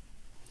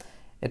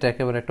 এটা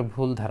একেবারে একটা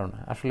ভুল ধারণা।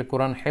 আসলে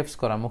কোরআন হেফজ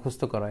করা,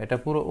 মুখস্থ করা, এটা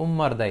পুরো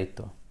উম্মার দায়িত্ব।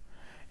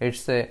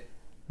 It's a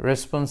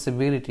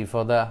responsibility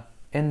for the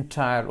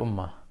entire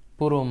উম্মা,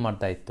 পুরো উম্মার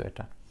দায়িত্ব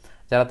এটা।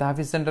 যারা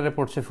তাহফিজ সেন্টারে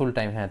পড়ছে ফুল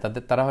টাইম, হ্যাঁ,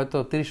 তারা হয়তো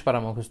 30 পারা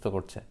মুখস্থ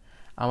করছে,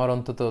 আমার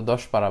অন্তত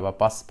 10 পারা বা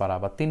 5 পারা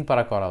বা 3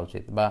 পারা করা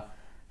উচিত, বা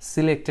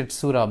সিলেক্টেড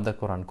সূরা অব দ্য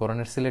কোরআন,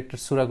 কোরআনের সিলেক্টেড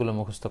সূরাগুলো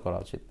মুখস্থ করা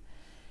উচিত।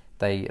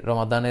 তাই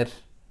রমাদানের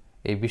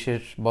এই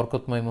বিশেষ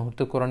বরকতময়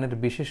মুহূর্তে কোরআনের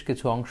বিশেষ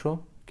কিছু অংশ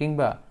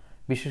কিংবা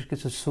বিশেষ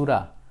কিছু সূরা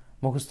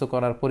মুখস্থ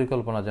করার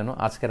পরিকল্পনা যেন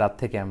আজকে রাত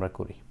থেকে আমরা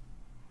করি।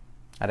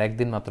 আর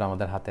একদিন মাত্র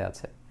আমাদের হাতে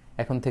আছে,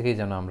 এখন থেকেই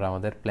যেন আমরা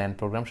আমাদের প্ল্যান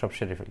প্রোগ্রাম সব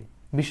সেরে ফেলি।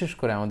 বিশেষ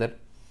করে আমাদের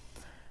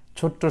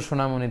ছোট্ট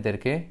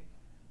সোনামণিদেরকে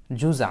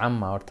জুজ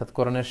আম্মা, অর্থাৎ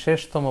কোরআনের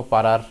শেষতম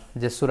পাড়ার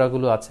যে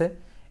সূরাগুলো আছে,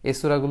 এই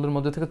সূরাগুলোর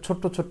মধ্যে থেকে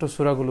ছোট্ট ছোট্ট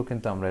সূরাগুলো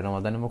কিন্তু আমরা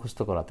রমাদানে মুখস্থ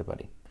করাতে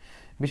পারি।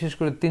 বিশেষ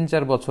করে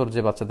 3-4 বছর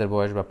যে বাচ্চাদের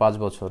বয়স, বা 5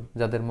 বছর,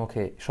 যাদের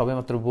মুখে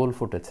সবেমাত্র বোল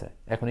ফুটেছে,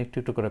 এখন একটু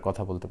একটু করে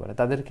কথা বলতে পারে,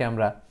 তাদেরকে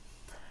আমরা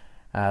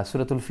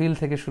সূরাতুল ফিল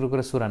থেকে শুরু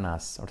করে সূরা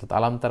নাস, অর্থাৎ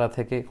আলাম তারা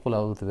থেকে কুল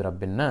আউযু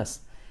বিরাব্বিন নাস,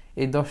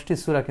 এই 10টি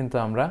সূরা কিন্তু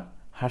আমরা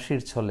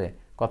হাসির ছলে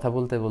কথা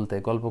বলতে বলতে,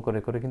 গল্প করে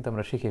করে কিন্তু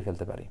আমরা শিখিয়ে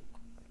ফেলতে পারি।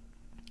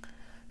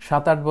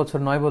 7-8 বছর,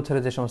 9 বছরে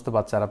যে সমস্ত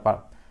বাচ্চারা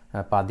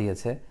পা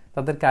দিয়েছে,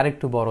 তাদেরকে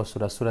আরেকটু বড়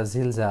সূরা, সূরা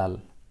জিলজাল,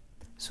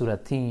 সূরা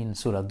তিন,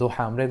 সূরা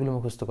দোহা, আমরা এগুলো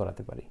মুখস্থ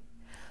করাতে পারি।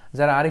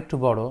 যারা আরেকটু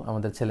বড়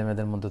আমাদের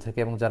ছেলেমেয়েদের মধ্যে থেকে,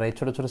 এবং যারা এই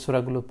ছোট ছোট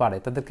সূরাগুলো পারে,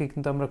 তাদেরকে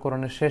কিন্তু আমরা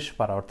কোরআনের শেষ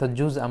পারা অর্থাৎ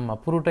জুজ আম্মা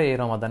পুরোটাই এই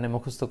রমাদানে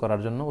মুখস্থ করার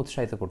জন্য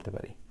উৎসাহিত করতে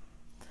পারি।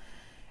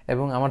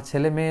 এবং আমার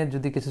ছেলে মেয়ে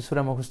যদি কিছু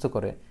সূরা মুখস্থ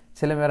করে,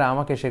 ছেলেমেয়েরা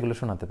আমাকে সেগুলো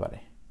শোনাতে পারে,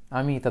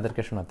 আমি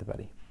তাদেরকে শোনাতে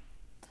পারি।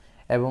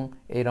 এবং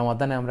এই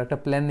রমাদানে আমরা একটা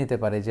প্ল্যান নিতে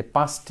পারি যে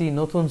 5টি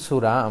নতুন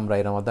সূরা আমরা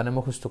এই রমাদানে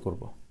মুখস্থ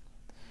করব।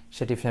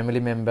 সেটি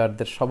ফ্যামিলি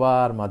মেম্বারদের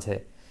সবার মাঝে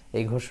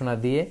এই ঘোষণা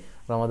দিয়ে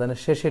রমাদানের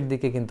শেষের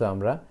দিকে কিন্তু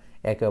আমরা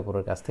একে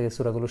অপরের কাছ থেকে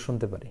সূরাগুলো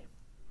শুনতে পারি।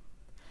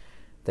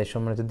 তাই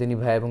সম্মানিত দিনী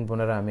ভাই এবং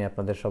বোনেরা, আমি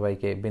আপনাদের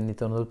সবাইকে বিনীত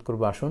অনুরোধ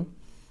করব, আসুন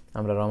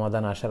আমরা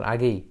রমাদান আসার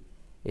আগেই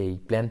এই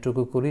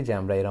প্ল্যানটুকু করি যে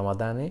আমরা এই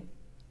রমাদানে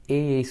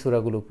এই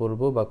সূরাগুলো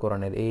পড়ব বা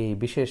কোরআনের এই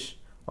বিশেষ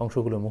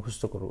অংশগুলো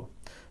মুখস্থ করব।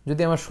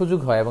 যদি আমার সুযোগ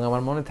হয় এবং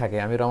আমার মনে থাকে,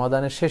 আমি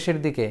রমাদানের শেষের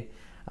দিকে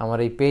আমার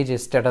এই পেজে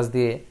স্ট্যাটাস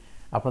দিয়ে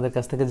আপনাদের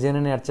কাছ থেকে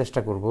জেনে নেওয়ার চেষ্টা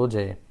করব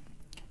যে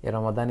এই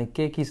রমাদানে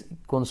কে কি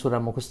কোন সূরা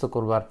মুখস্থ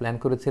করবার প্ল্যান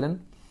করেছিলেন,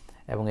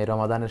 এবং এই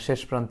রমাদানের শেষ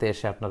প্রান্তে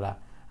এসে আপনারা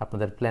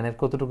আপনাদের প্ল্যানের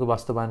কতটুকু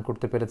বাস্তবায়ন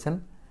করতে পেরেছেন,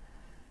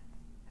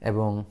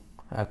 এবং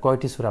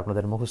কয়টি সূরা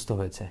আপনাদের মুখস্থ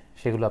হয়েছে,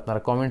 সেগুলো আপনারা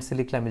কমেন্টসে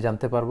লিখলে আমি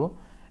জানতে পারবো,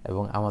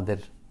 এবং আমাদের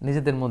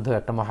নিজেদের মধ্যেও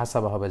একটা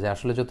মহাসাবা হবে যে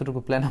আসলে যতটুকু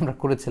প্ল্যান আমরা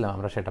করেছিলাম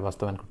আমরা সেটা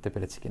বাস্তবায়ন করতে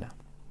পেরেছি কিনা।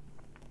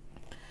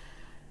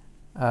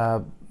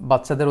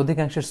 বাচ্চাদের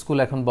অধিকাংশের স্কুল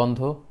এখন বন্ধ,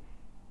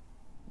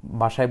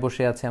 বাসায়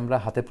বসে আছে আমরা,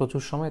 হাতে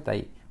প্রচুর সময়, তাই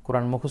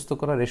কোরআন মুখস্থ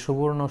করার এই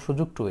সুবর্ণ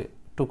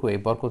সুযোগটুকু এই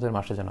বরকতের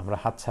মাসে যেন আমরা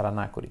হাতছাড়া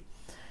না করি।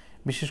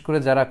 বিশেষ করে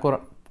যারা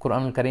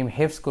কোরআনুল কারীম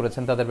হেফজ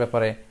করেছেন, তাদের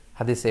ব্যাপারে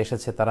হাদিসে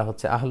এসেছে তারা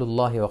হচ্ছে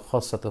আহলুল্লাহি ওয়া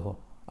খাসাতুহু,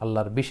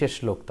 আল্লাহর বিশেষ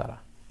লোক, তারা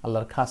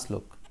আল্লাহর খাস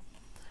লোক।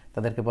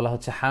 তাদেরকে বলা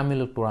হচ্ছে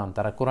হামিলুল কোরআন,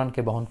 তারা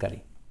কোরআনকে বহনকারী।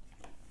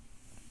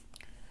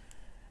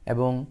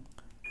 এবং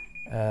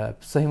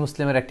সহিহ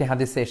মুসলিমের একটি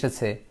হাদিসে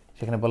এসেছে,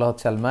 সেখানে বলা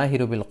হচ্ছে আল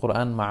মাহিরু বিল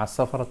কোরআন মা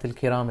সাফারাতিল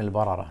কিরামিল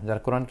বারারা, যারা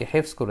কোরআনকে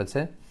হেফজ করেছে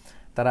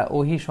তারা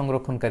ওহী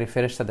সংরক্ষণকারী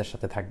ফেরেশতাদের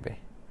সাথে থাকবে।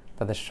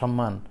 তাদের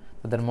সম্মান,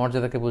 তাদের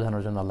মর্যাদাকে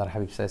বোঝানোর জন্য আল্লাহর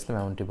হাবিব সাল্লাল্লাহু আলাইহি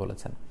ওয়াসাল্লাম এমনটি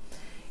বলেছেন।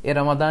 এ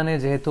রমাদানে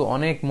যেহেতু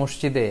অনেক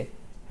মসজিদে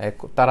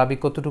তারাবি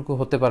কতটুকু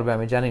হতে পারবে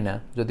আমি জানি না,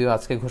 যদিও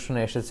আজকে ঘোষণা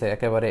এসেছে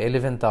একেবারে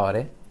 11th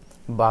আওয়ারে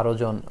 12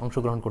 জন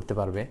অংশগ্রহণ করতে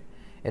পারবে।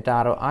 এটা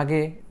আরও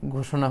আগে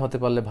ঘোষণা হতে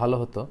পারলে ভালো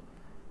হতো,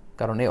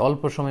 কারণ এই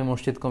অল্প সময়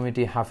মসজিদ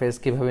কমিটি হাফেজ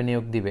কিভাবে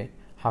নিয়োগ দিবে,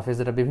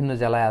 হাফেজরা বিভিন্ন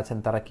জেলায় আছেন,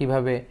 তারা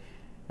কিভাবে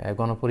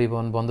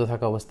গণপরিবহন বন্ধ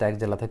থাকা অবস্থায় এক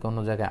জেলা থেকে অন্য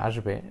জায়গায়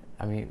আসবে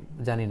আমি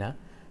জানি না।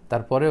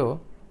 তারপরেও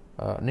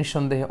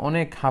নিঃসন্দেহে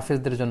অনেক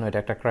হাফেজদের জন্য এটা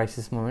একটা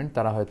ক্রাইসিস মোমেন্ট,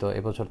 তারা হয়তো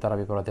এবছর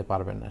তারাবি পড়াতে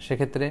পারবেন না।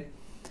 সেক্ষেত্রে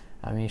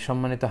আমি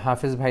সম্মানিত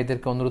হাফেজ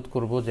ভাইদেরকে অনুরোধ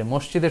করব যে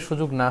মসজিদের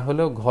সুযোগ না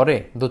হলেও ঘরে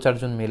 2-4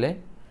 জন মিলে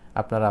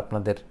আপনারা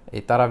আপনাদের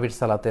এই তারাবির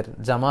সালাতের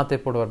জামাতে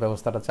পড়বার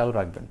ব্যবস্থাটা চালু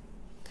রাখবেন,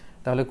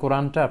 তাহলে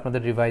কোরআনটা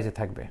আপনাদের রিভাইজে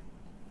থাকবে।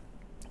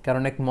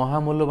 কারণ এক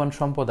মহামূল্যবান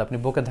সম্পদ আপনি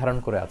বুকে ধারণ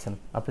করে আছেন,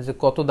 আপনি যে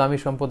কত দামি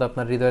সম্পদ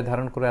আপনার হৃদয়ে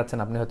ধারণ করে আছেন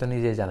আপনি হয়তো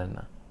নিজেই জানেন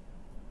না।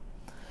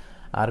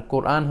 আর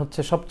কোরআন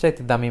হচ্ছে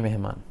সবচাইতে দামি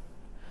মেহমান।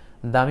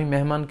 দামি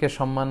মেহমানকে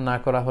সম্মান না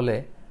করা হলে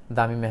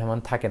দামি মেহমান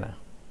থাকে না।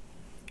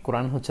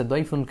 কোরআন হচ্ছে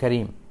দয়ফুন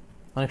কারীম,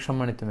 অনেক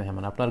সম্মানিত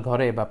মেহমান। আপনার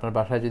ঘরে বা আপনার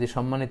বাসায় যদি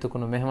সম্মানিত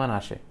কোনো মেহমান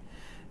আসে,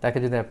 তাকে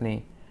যদি আপনি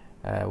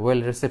ওয়েল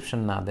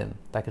রিসেপশন না দেন,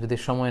 তাকে যদি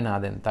সময় না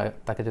দেন,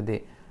 তাকে যদি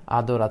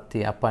আদর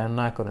আত্মীয় আপ্যায়ন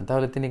না করেন,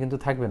 তাহলে তিনি কিন্তু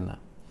থাকবেন না।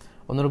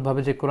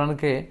 অনুরূপভাবে যে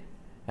কোরআনকে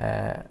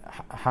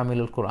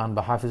হামিলুল কোরআন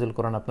বা হাফিজুল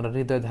কোরআন আপনারা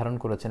হৃদয়ে ধারণ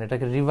করেছেন,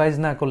 এটাকে রিভাইজ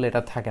না করলে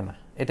এটা থাকে না।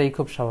 এটাই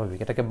খুব স্বাভাবিক,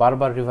 এটাকে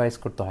বারবার রিভাইজ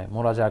করতে হয়,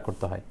 মোরাজা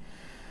করতে হয়।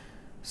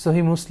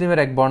 সহিহ মুসলিমের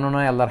এক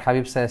বর্ণনায় আল্লাহর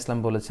হাবিব সাল্লাল্লাহু আলাইহি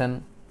ওয়াসাল্লাম বলেছেন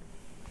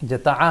যে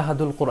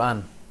তাআহাদুল কোরআন,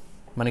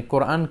 মানে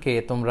কোরআনকে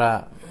তোমরা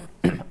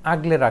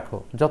আগলে রাখো,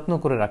 যত্ন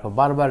করে রাখো,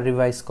 বারবার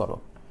রিভাইজ করো,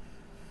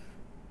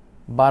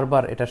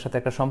 বারবার এটার সাথে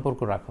একটা সম্পর্ক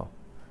রাখো।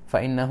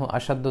 ফাইন্নাহু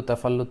আশাদ্দু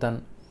তাফাল্লুতান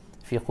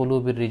ফি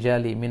কুলুবির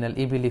রিজালি মিনাল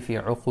ইবিলি ফি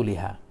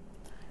উকুলিহা,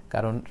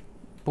 কারণ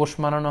পোষ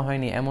মানানো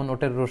হয়নি এমন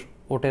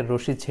ওটের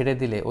রশি ছেড়ে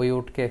দিলে ওই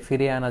ওটকে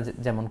ফিরিয়ে আনা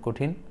যেমন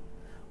কঠিন,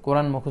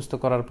 কোরআন মুখস্থ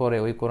করার পরে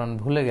ওই কোরআন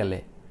ভুলে গেলে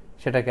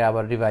সেটাকে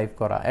আবার রিভাইভ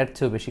করা এর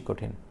চেয়েও বেশি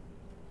কঠিন।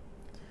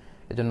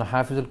 এজন্য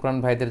হাফিজুল কোরআন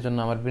ভাইদের জন্য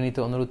আমার বিনীত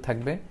অনুরোধ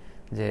থাকবে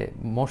যে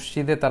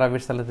মসজিদে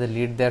তারাবির সালাতে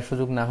লিড দেওয়ার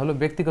সুযোগ না হলেও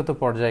ব্যক্তিগত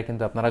পর্যায়ে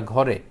কিন্তু আপনারা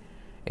ঘরে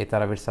এই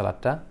তারাবির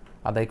সালাতটা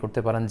আদায় করতে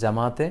পারেন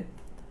জামাতে,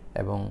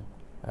 এবং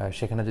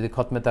সেখানে যদি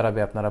খতমে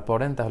তারাবি আপনারা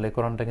পড়েন তাহলে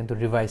কোরআনটা কিন্তু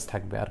রিভাইজ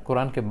থাকবে। আর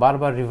কোরআনকে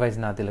বারবার রিভাইজ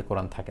না দিলে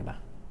কোরআন থাকে না।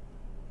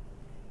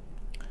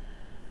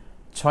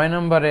 6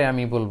 নম্বরে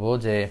আমি বলবো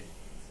যে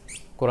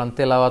কোরআন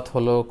তেলাওয়াত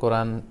হলো,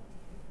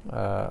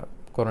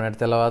 কোরআনের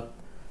তেলাওয়াত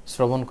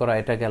শ্রবণ করা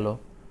এটা গেল,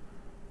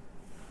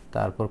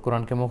 তারপর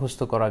কোরআনকে মুখস্থ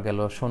করা গেল,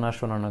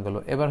 শোনানো গেল।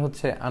 এবার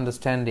হচ্ছে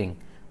understanding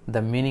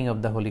the meaning of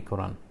the Holi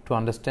Quran, to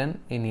understand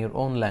in your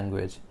own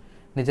language.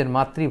 নিজের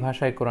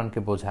মাতৃভাষায় কোরআনকে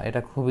বোঝা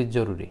এটা খুবই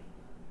জরুরি,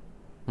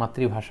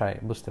 মাতৃভাষায়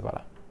বুঝতে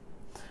পারা।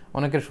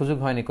 অনেকের সুযোগ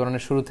হয়নি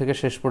কোরআনের শুরু থেকে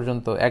শেষ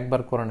পর্যন্ত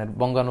একবার কোরআনের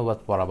বঙ্গানুবাদ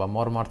পড়া বা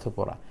মর্মার্থ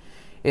পড়া।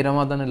 এই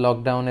রমাদানের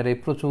লকডাউনের এই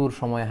প্রচুর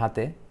সময়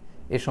হাতে,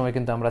 এ সময়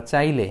কিন্তু আমরা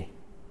চাইলে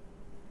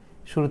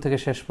শুরু থেকে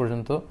শেষ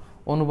পর্যন্ত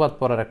অনুবাদ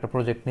পড়ার একটা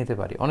প্রজেক্ট নিতে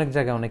পারি। অনেক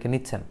জায়গায় অনেকে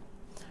নিচ্ছেন।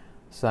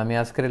 সো আমি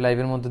আজকের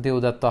লাইভের মধ্যে দিয়ে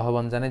উদাত্ত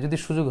আহ্বান জানাই, যদি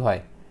সুযোগ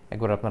হয়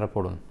একবার আপনারা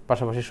পড়ুন।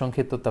 পাশাপাশি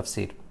সংক্ষিপ্ত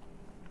তাফসির,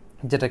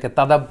 যেটাকে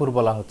তাদাব্বুর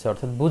বলা হচ্ছে,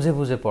 অর্থাৎ বুঝে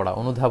বুঝে পড়া,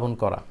 অনুধাবন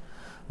করা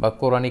বা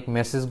কোরআনিক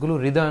মেসেজগুলো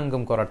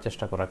হৃদয়ঙ্গম করার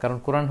চেষ্টা করা। কারণ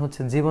কোরআন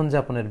হচ্ছে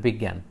জীবনযাপনের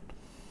বিজ্ঞান।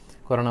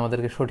 কোরআন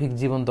আমাদেরকে সঠিক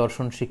জীবন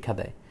দর্শন শিক্ষা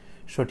দেয়,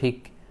 সঠিক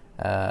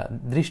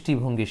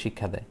দৃষ্টিভঙ্গি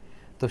শিক্ষা দেয়।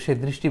 তো সে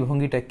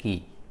দৃষ্টিভঙ্গিটা কি,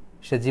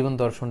 সে জীবন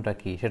দর্শনটা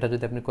কি, সেটা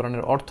যদি আপনি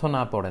কোরআনের অর্থ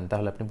না পড়েন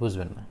তাহলে আপনি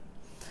বুঝবেন না।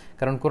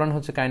 কারণ কোরআন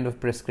হচ্ছে কাইন্ড অফ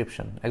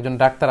প্রেসক্রিপশন। একজন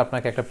ডাক্তার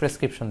আপনাকে একটা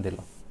প্রেসক্রিপশন দিল,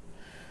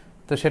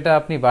 তো সেটা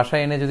আপনি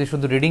বাসায় এনে যদি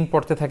শুধু রিডিং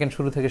পড়তে থাকেন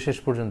শুরু থেকে শেষ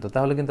পর্যন্ত,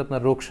 তাহলে কিন্তু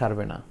আপনার রোগ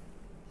সারবে না।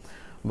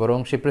 বরং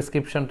সেই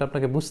প্রেসক্রিপশনটা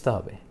আপনাকে বুঝতে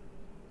হবে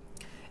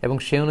এবং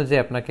সে অনুযায়ী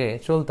আপনাকে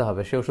চলতে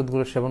হবে, সে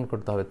ওষুধগুলো সেবন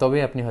করতে হবে,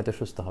 তবেই আপনি হয়তো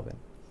সুস্থ হবেন।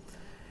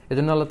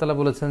 এজন্য আল্লাহ তাআলা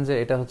বলেছেন যে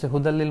এটা হচ্ছে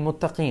হুদাল্লিল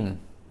মুত্তাকিন।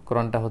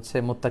 কোরআনটা হচ্ছে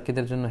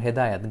মুত্তাকিদের জন্য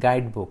হেদায়েত,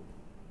 গাইড বুক,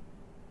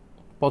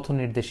 পথ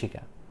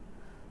নির্দেশিকা।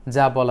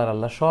 যা বলার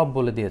আল্লাহ সব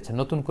বলে দিয়েছেন,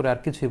 নতুন করে আর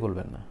কিছুই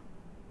বলবেন না।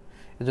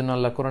 এজন্য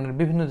আল্লাহ কোরআনের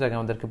বিভিন্ন জায়গায়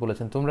আমাদেরকে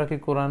বলেছেন, তোমরা কি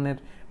কোরআনের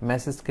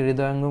মেসেজকে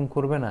হৃদয়ঙ্গম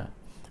করবে না?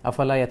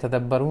 আফালা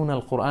ইয়াতাদাব্বারুনা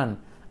আল কোরআন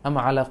আম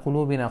আলা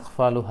কুলুবিন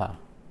আকফালুহা।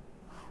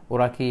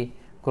 ওরা কি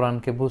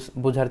কোরআনকে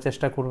বোঝার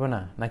চেষ্টা করবে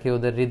না, নাকি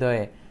ওদের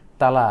হৃদয়ে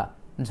তালা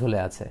ঝুলে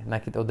আছে,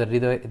 নাকি ওদের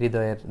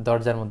হৃদয়ের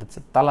দরজার মধ্যে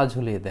তালা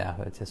ঝুলিয়ে দেওয়া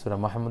হয়েছে? সূরা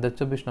মুহাম্মদের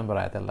 24 নম্বর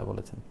আয়াতে আল্লাহ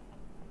বলেছেন।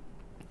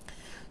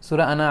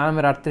 সূরা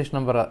আনআমের 38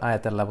 নম্বর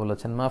আয়াতে আল্লাহ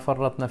বলেছেন, মা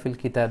ফাররাতনা ফিল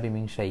কিতাবি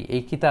মিন শাই।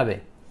 এই কিতাবে,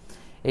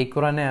 এই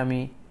কোরআনে আমি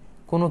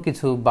কোনো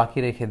কিছু বাকি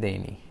রেখে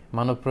দেইনি,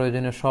 মানব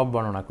প্রয়োজনীয় সব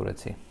বর্ণনা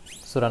করেছি।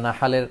 সূরা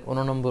নাহালের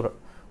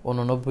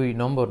 89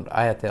 নম্বর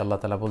আয়াতে আল্লাহ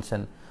তাআলা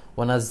বলছেন,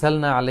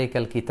 ওয়ানাজ্জালনা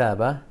আলাইকাল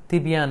কিতাবা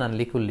তিবয়ানান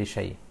লিকুল্লি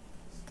শাই।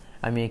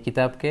 আমি এই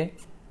কিতাবকে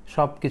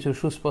সব কিছু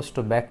সুস্পষ্ট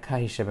ব্যাখ্যা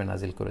হিসেবে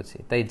নাজিল করেছি।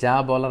 তাই যা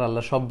বলার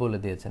আল্লাহ সব বলে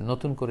দিয়েছেন,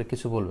 নতুন করে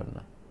কিছু বলবেন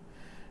না।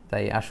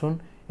 তাই আসুন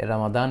এ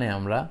রমাদানে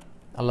আমরা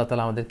আল্লাহ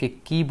তাআলা আমাদেরকে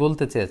কি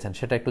বলতে চেয়েছেন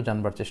সেটা একটু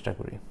জানবার চেষ্টা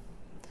করি।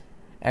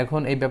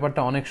 এখন এই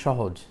ব্যাপারটা অনেক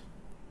সহজ।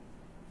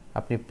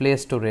 আপনি প্লে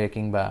স্টোরে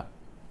কিংবা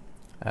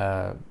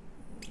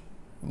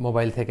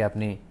মোবাইল থেকে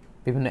আপনি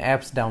বিভিন্ন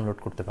অ্যাপস ডাউনলোড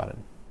করতে পারেন,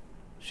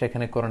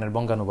 সেখানে কোরআনের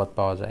বঙ্গানুবাদ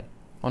পাওয়া যায়।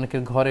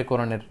 অনেকের ঘরে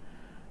কোরআনের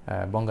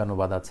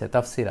বঙ্গানুবাদ আছে,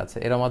 তাফসির আছে।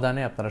 এ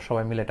রমাদানে আপনারা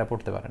সবাই মিলে এটা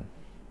পড়তে পারেন।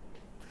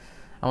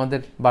 আমাদের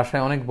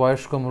বাসায় অনেক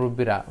বয়স্ক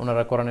মুরব্বীরা,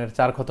 ওনারা কোরআনের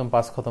 4 খতম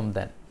 5 খতম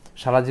দেন।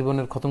 সারা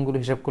জীবনের খতমগুলো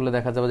হিসাব করলে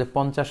দেখা যাবে যে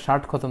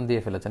 50-60 খতম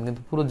দিয়ে ফেলেছেন,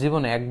 কিন্তু পুরো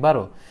জীবনে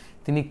একবারও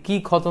তিনি কি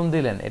খতম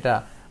দিলেন এটা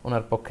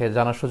ওনার পক্ষে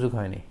জানার সুযোগ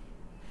হয়নি।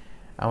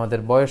 আমাদের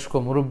বয়স্ক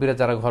মুরব্বীরা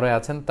যারা ঘরে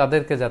আছেন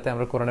তাদেরকে যাতে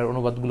আমরা কোরআনের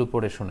অনুবাদগুলো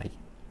পড়ে শোনাই।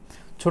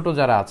 ছোট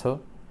যারা আছো,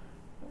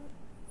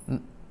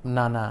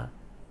 নানা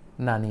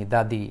নানি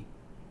দাদি,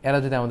 এরা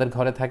যদি আমাদের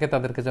ঘরে থাকে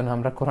তাদেরকে যেন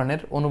আমরা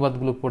কোরআনের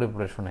অনুবাদগুলো পড়ে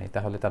পড়ে শোনাই,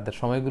 তাহলে তাদের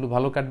সময়গুলো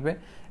ভালো কাটবে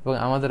এবং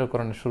আমাদেরও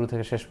কোরআনের শুরু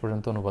থেকে শেষ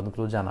পর্যন্ত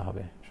অনুবাদগুলো জানা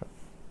হবে।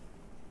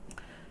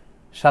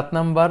 7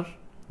 নাম্বার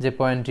যে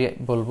পয়েন্টটি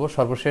বলবো,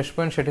 সর্বশেষ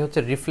পয়েন্ট, সেটি হচ্ছে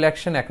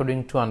রিফ্লেকশন অ্যাকর্ডিং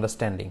টু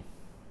আন্ডারস্ট্যান্ডিং।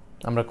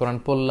 আমরা কোরআন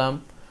পড়লাম,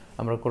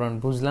 আমরা কোরআন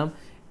বুঝলাম,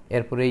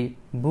 এরপরে এই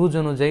বুঝ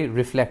অনুযায়ী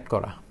রিফ্লেক্ট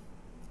করা।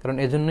 কারণ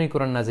এজন্যই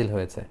কোরআন নাজিল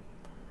হয়েছে,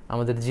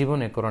 আমাদের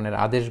জীবনে কোরআনের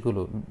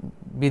আদেশগুলো,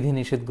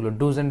 বিধিনিষেধগুলো,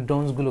 ডুজ অ্যান্ড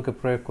ডোন্টসগুলোকে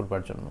প্রয়োগ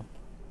করবার জন্য।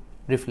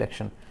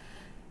 রিফ্লেকশন।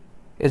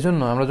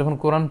 এজন্য আমরা যখন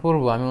কোরআন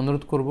পড়বো, আমি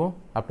অনুরোধ করব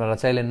আপনারা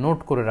চাইলে নোট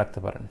করে রাখতে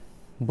পারেন।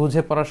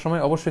 বুঝে পড়ার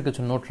সময় অবশ্যই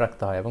কিছু নোট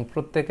রাখতে হয় এবং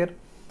প্রত্যেকের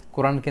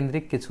কোরআন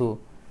কেন্দ্রিক কিছু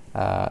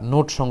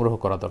নোট সংগ্রহ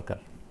করা দরকার।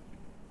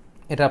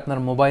 এটা আপনার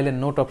মোবাইলের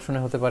নোট অপশনে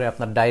হতে পারে,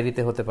 আপনার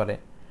ডায়েরিতে হতে পারে।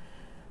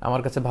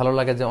 আমার কাছে ভালো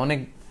লাগে যে অনেক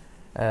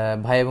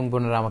ভাই এবং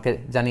বোনেরা আমাকে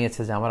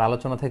জানিয়েছে যে আমার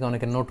আলোচনা থেকে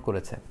অনেকে নোট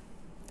করেছে।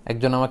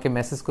 একজন আমাকে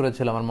মেসেজ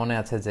করেছিল, আমার মনে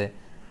আছে যে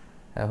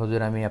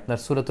হুজুর, আমি আপনার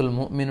সূরাতুল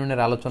মুমিনুনের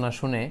আলোচনা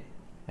শুনে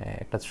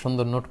একটা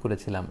সুন্দর নোট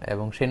করেছিলাম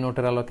এবং সেই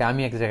নোটের আলোকে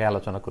আমি এক জায়গায়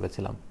আলোচনা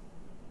করেছিলাম।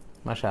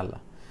 মাশাআল্লাহ।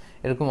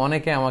 এরকম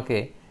অনেকে আমাকে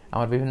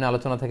আমার বিভিন্ন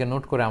আলোচনা থেকে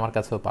নোট করে আমার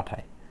কাছেও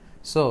পাঠায়।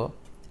 সো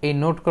এই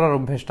নোট করার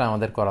অভ্যেসটা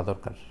আমাদের করা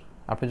দরকার।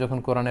 আপনি যখন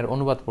কোরআনের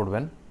অনুবাদ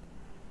পড়বেন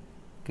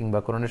কিংবা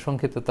কোরআনের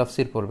সংক্ষিপ্ত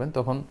তাফসির পড়বেন,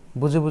 তখন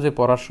বুঝে বুঝে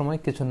পড়ার সময়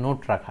কিছু নোট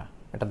রাখা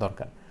এটা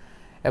দরকার।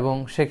 এবং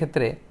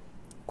সেক্ষেত্রে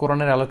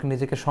কোরআনের আলোকে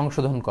নিজেকে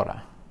সংশোধন করা।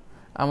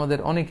 আমাদের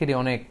অনেকেরই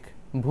অনেক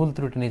ভুল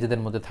ত্রুটি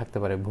নিজেদের মধ্যে থাকতে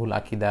পারে, ভুল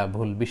আকিদা,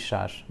 ভুল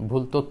বিশ্বাস,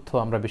 ভুল তথ্য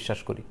আমরা বিশ্বাস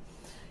করি।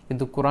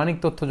 কিন্তু কোরআনিক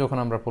তথ্য যখন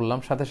আমরা পড়লাম,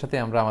 সাথে সাথে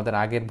আমরা আমাদের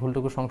আগের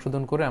ভুলটুকু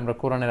সংশোধন করে আমরা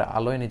কোরআনের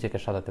আলোয় নিজেকে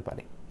সাজাতে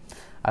পারি।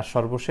 আর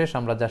সর্বশেষ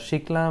আমরা যা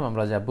শিখলাম,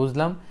 আমরা যা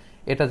বুঝলাম,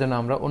 এটা যেন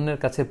আমরা অন্যের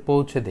কাছে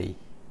পৌঁছে দেই,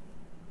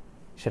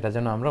 সেটা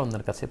যেন আমরা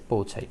অন্যের কাছে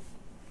পৌঁছাই।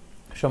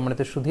 সম্মানিত,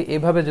 শুধু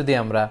এভাবে যদি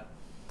আমরা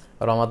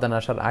রমাদান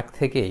আসার আগ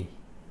থেকেই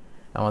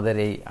আমাদের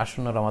এই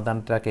আসন্ন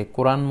রমাদানটাকে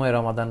কোরআনময়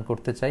রমাদান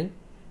করতে চাই,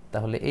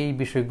 তাহলে এই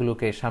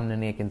বিষয়গুলোকে সামনে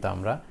নিয়ে কিন্তু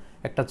আমরা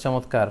একটা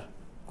চমৎকার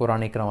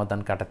কোরআনিক রমাদান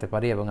কাটাতে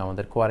পারি এবং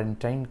আমাদের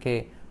কোয়ারেন্টাইনকে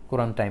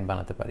কোরআন টাইম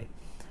বানাতে পারি।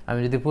 আমি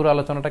যদি পুরো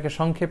আলোচনাটাকে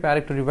সংক্ষেপে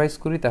আরেকটু রিভাইজ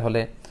করি,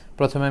 তাহলে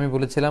প্রথমে আমি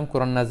বলেছিলাম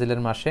কোরআন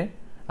নাজিলের মাসে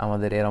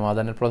আমাদের এই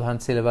রমাদানের প্রধান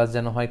সিলেবাস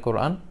যেন হয়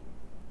কোরআন,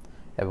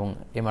 এবং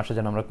এই মাসে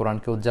যেন আমরা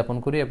কোরআনকে উদযাপন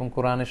করি এবং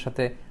কোরআনের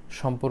সাথে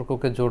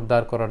সম্পর্ককে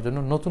জোরদার করার জন্য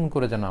নতুন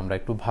করে যেন আমরা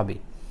একটু ভাবি।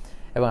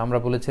 এবং আমরা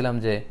বলেছিলাম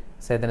যে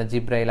সাইয়েদনা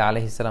জিবরাইল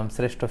আলাইহিস সালাম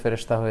শ্রেষ্ঠ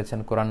ফেরেশতা হয়েছেন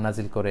কোরআন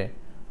নাজিল করে,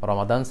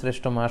 রমাদান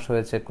শ্রেষ্ঠ মাস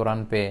হয়েছে কোরআন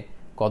পেয়ে,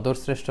 কদর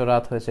শ্রেষ্ঠ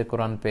রাত হয়েছে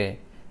কোরআন পেয়ে।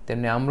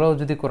 তেমনি আমরাও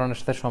যদি কোরআনের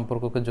সাথে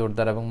সম্পর্ককে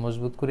জোরদার এবং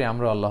মজবুত করি,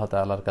 আমরা আল্লাহ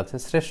তাআলার কাছে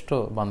শ্রেষ্ঠ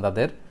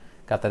বান্দাদের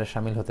কাতারে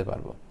শামিল হতে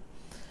পারবো।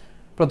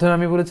 প্রথমে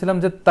আমি বলেছিলাম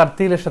যে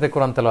তারতিলের সাথে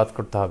কোরআন তেলাওয়াত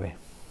করতে হবে।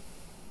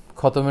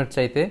 খতমের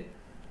চাইতে,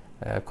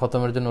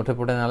 খতমের জন্য উঠে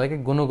পড়ে না লাগে,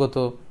 গুণগত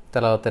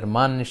তেলাওয়াতের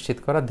মান নিশ্চিত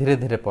করা, ধীরে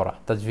ধীরে পড়া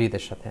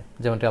তাজভিদের সাথে,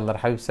 যেমনটি আল্লাহর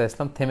হাবিব সাল্লাল্লাহু আলাইহি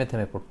ওয়াসাল্লাম থেমে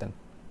থেমে পড়তেন।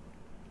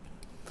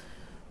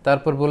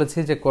 তারপর বলেছি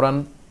যে কোরআন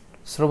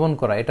শ্রবণ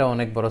করা এটা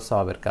অনেক বড়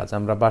সওয়াবের কাজ।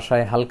 আমরা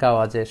বাসায় হালকা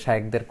আওয়াজে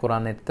শায়েখদের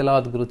কোরআনের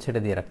তেলাওয়াতগুলো ছেড়ে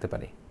দিয়ে রাখতে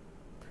পারি।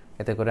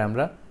 এতে করে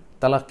আমরা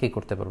তালাক্কি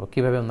করতে পারবো,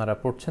 কীভাবে ওনারা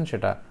পড়ছেন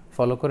সেটা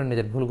ফলো করে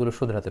নিজের ভুলগুলো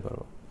শুধরাতে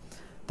পারবো।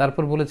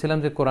 তারপর বলেছিলাম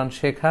যে কোরআন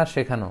শেখা,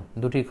 শেখানো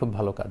দুটি খুব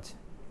ভালো কাজ,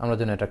 আমরা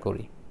যেন এটা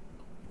করি।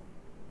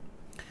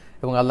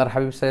 এবং আল্লাহর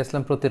হাবিব সাল্লাল্লাহু আলাইহি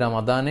ওয়াসাল্লাম প্রতি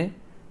রমাদানে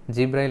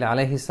জিবরাইল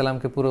আলাইহিস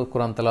সালামকে পুরো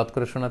কোরআন তেলাওয়াত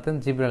করে শোনাতেন,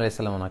 জিবরাইল আলাইহিস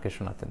সালাম ওনাকে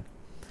শোনাতেন।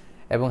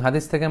 এবং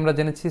হাদিস থেকে আমরা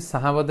জেনেছি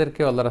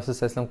সাহাবাদেরকে আল্লাহ রাসূল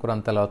সাল্লাল্লাহু আলাইহি ওয়াসাল্লাম কোরআন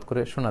তেলাওয়াত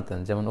করে শোনাতেন,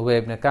 যেমন উবাই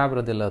ইবনে কাব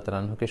রাদিয়াল্লাহু তাআলা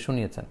আনহুকে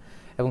শুনিয়েছেন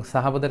এবং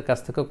সাহাবাদের কাছ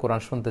থেকেও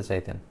কোরআন শুনতে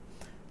চাইতেন।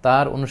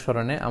 তার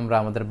অনুসরণে আমরা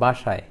আমাদের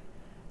বাসায়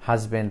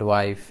হাজব্যান্ড,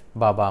 ওয়াইফ,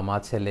 বাবা, মা,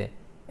 ছেলে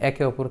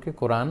একে অপরকে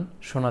কোরআন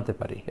শোনাতে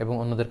পারি এবং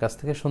অন্যদের কাছ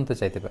থেকে শুনতে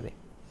চাইতে পারি।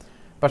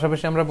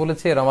 পাশাপাশি আমরা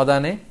বলেছি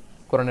রমাদানে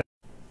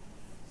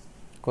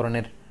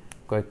কোরআনের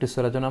কয়েকটি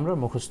সূরা যেন আমরা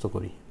মুখস্থ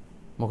করি,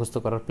 মুখস্থ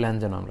করার প্ল্যান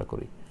যেন আমরা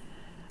করি।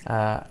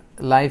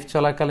 লাইভ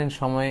চলাকালীন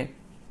সময়ে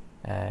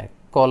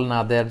কল না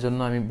দেওয়ার জন্য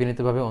আমি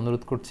বিনীতভাবে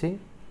অনুরোধ করছি,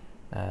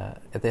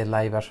 এতে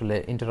লাইভ আসলে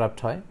ইন্টারাপ্ট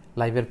হয়।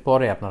 লাইভের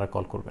পরে আপনারা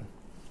কল করবেন।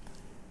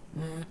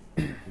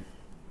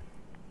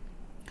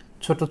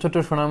 ছোট ছোট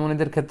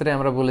সোনামণিদের ক্ষেত্রে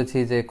আমরা বলেছি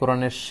যে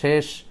কোরআনের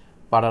শেষ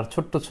পাড়ার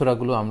ছোট্ট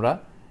সূরাগুলো আমরা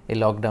এই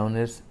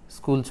লকডাউনের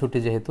স্কুল ছুটি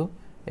যেহেতু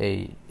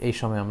এই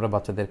সময় আমরা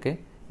বাচ্চাদেরকে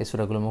এই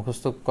সূরাগুলো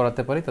মুখস্থ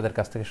করাতে পারি, তাদের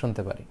কাছ থেকে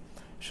শুনতে পারি।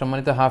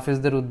 সম্মানিত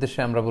হাফিজদের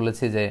উদ্দেশ্যে আমরা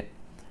বলেছি যে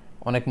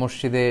অনেক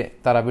মসজিদে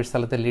তারাবির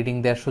সালাতে লিডিং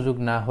দেওয়ার সুযোগ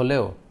না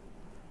হলেও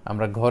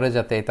আমরা ঘরে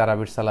যাতে এই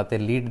তারাবির সালাতে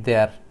লিড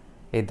দেওয়ার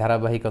এই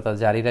ধারাবাহিকতা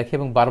জারি রাখি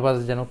এবং বারবার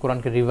যেন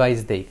কোরআনকে রিভাইজ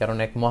দেই, কারণ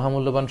এক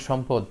মহামূল্যবান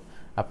সম্পদ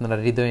আপনারা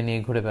হৃদয়ে নিয়ে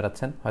ঘুরে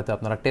বেড়াচ্ছেন, হয়তো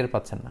আপনারা টের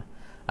পাচ্ছেন না।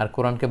 আর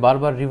কোরআনকে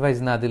বারবার রিভাইজ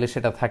না দিলে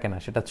সেটা থাকে না,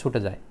 সেটা ছুটে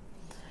যায়।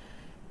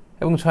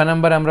 এবং 6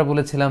 নম্বরে আমরা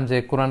বলেছিলাম যে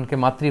কোরআনকে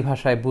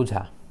মাতৃভাষায়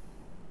বুঝা,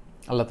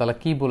 আল্লাহ তাআলা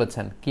কি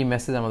বলেছেন, কি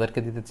মেসেজ আমাদেরকে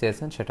দিতে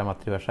চেয়েছেন সেটা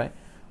মাতৃভাষায়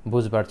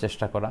বুঝবার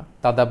চেষ্টা করা,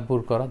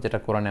 তাদাব্বুর করা, যেটা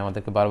কোরআনে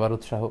আমাদেরকে বারবার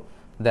উৎসাহ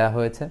দেওয়া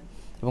হয়েছে,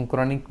 এবং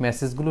কোরআনিক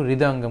মেসেজগুলো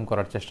হৃদয়ঙ্গম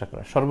করার চেষ্টা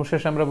করা।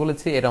 সর্বশেষ আমরা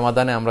বলেছি এই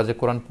রমাদানে আমরা যে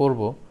কোরআন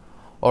পড়ব,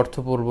 অর্থ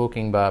পড়ব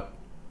কিংবা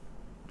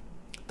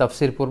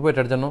তাফসির পড়ব,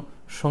 এটার জন্য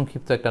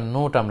সংক্ষিপ্ত একটা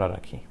নোট আমরা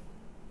রাখি।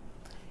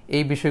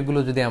 এই বিষয়গুলো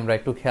যদি আমরা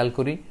একটু খেয়াল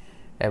করি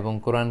এবং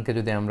কোরআনকে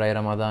যদি আমরা এই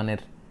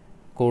রমাদানের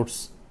কোর্স,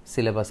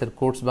 সিলেবাসের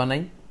কোর্স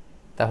বানাই,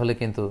 তাহলে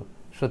কিন্তু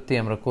সত্যি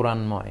আমরা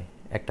কোরআনময়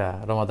একটা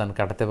রমাদান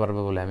কাটাতে পারবো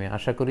বলে আমি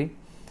আশা করি।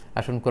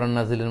 আসুন কোরআন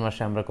নাজিলের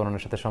মাসে আমরা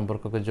কোরআনের সাথে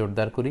সম্পর্ককে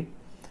জোরদার করি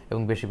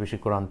এবং বেশি বেশি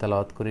কোরআন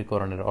তেলাওয়াত করি,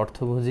 কোরআনের অর্থ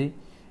বুঝি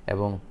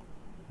এবং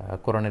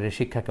কোরআনের এই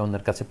শিক্ষাকে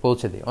অন্যের কাছে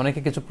পৌঁছে দিই। অনেকে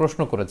কিছু প্রশ্ন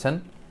করেছেন।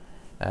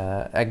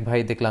 এক ভাই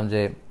দেখলাম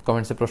যে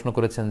কমেন্টসে প্রশ্ন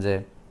করেছেন যে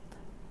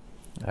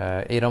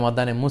এই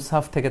রমাদানে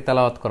মুসহাফ থেকে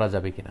তেলাওয়াত করা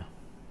যাবে কিনা,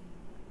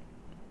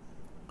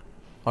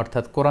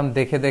 অর্থাৎ কোরআন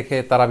দেখে দেখে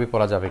তারাবি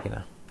পড়া যাবে কিনা।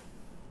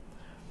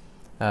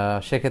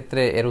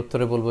 সেক্ষেত্রে এর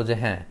উত্তরে বলবো যে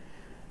হ্যাঁ,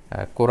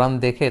 কোরআন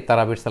দেখে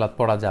তারাবির সালাত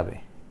পড়া যাবে,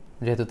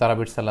 যেহেতু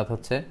তারাবির সালাত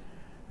হচ্ছে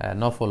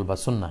নফল বা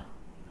সুন্নাহ।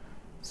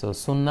 সো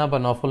সুন্নাহ বা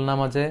নফল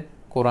নামাজে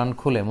কোরআন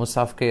খুলে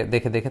মুসহাফকে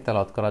দেখে দেখে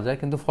তেলাওয়াত করা যায়,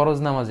 কিন্তু ফরজ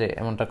নামাজে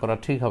এমনটা করা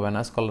ঠিক হবে না।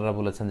 স্কলাররা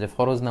বলেছেন যে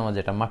ফরজ নামাজে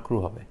এটা মাকরু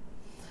হবে,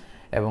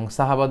 এবং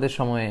সাহাবাদের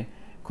সময়ে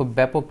খুব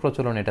ব্যাপক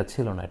প্রচলন এটা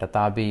ছিল না, এটা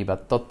তাবি বা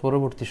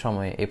তৎপরবর্তী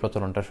সময়ে এই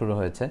প্রচলনটা শুরু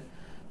হয়েছে।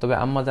 তবে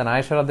আম্মা জান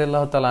আয়েশা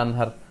রাদিয়াল্লাহু তাআলা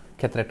আনহার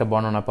ক্ষেত্রে একটা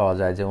বর্ণনা পাওয়া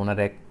যায় যে ওনার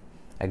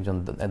একজন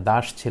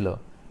দাস ছিল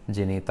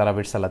যিনি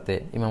তারাবির সালাতে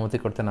ইমামতি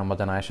করতেন, আম্মা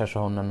জান আয়েশা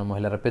সহ অন্যান্য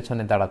মহিলারা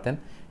পেছনে দাঁড়াতেন।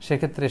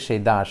 সেক্ষেত্রে সেই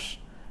দাস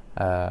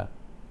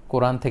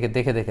কোরআন থেকে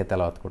দেখে দেখে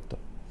তেলাওয়াত করতো।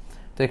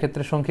 তো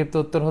এক্ষেত্রে সংক্ষিপ্ত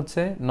উত্তর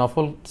হচ্ছে,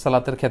 নফল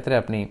সালাতের ক্ষেত্রে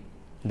আপনি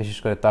বিশেষ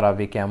করে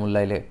তারাবি, কিয়ামুল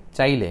লাইলে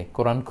চাইলে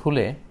কোরআন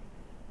খুলে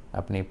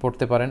আপনি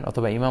পড়তে পারেন,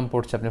 অথবা ইমাম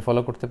পড়ছে আপনি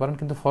ফলো করতে পারেন,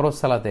 কিন্তু ফরজ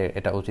সালাতে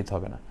এটা উচিত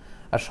হবে না।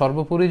 আর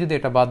সর্বোপরি যদি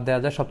এটা বাদ দেওয়া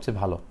যায় সবচেয়ে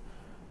ভালো,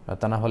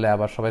 তা না হলে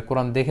আবার সবাই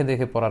কোরআন দেখে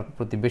দেখে পড়ার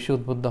প্রতি বেশি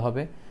উদ্বুদ্ধ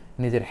হবে,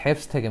 নিজের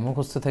হেফজ থেকে,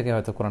 মুখস্থ থেকে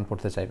হয়তো কোরআন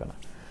পড়তে চাইবে না।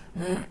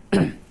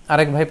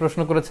 আরেক ভাই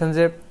প্রশ্ন করেছেন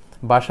যে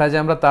বাসায় যে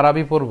আমরা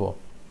তারাবি পড়ব,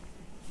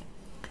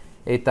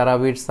 এই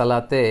তারাবির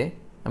সালাতে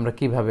আমরা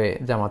কিভাবে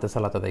জামাতে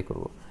সালাত আদায়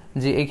করব।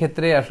 জি, এই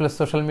ক্ষেত্রে আসলে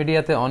সোশ্যাল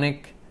মিডিয়াতে অনেক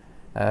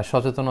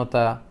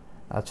সচেতনতা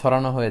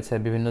ছড়ানো হয়েছে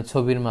বিভিন্ন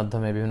ছবির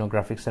মাধ্যমে, বিভিন্ন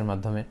গ্রাফিক্সের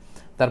মাধ্যমে।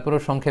 তারপরেও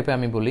সংক্ষেপে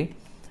আমি বলি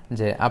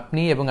যে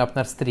আপনি এবং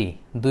আপনার স্ত্রী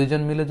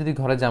দুইজন মিলে যদি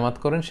ঘরে জামাত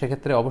করেন,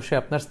 সেক্ষেত্রে অবশ্যই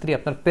আপনার স্ত্রী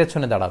আপনার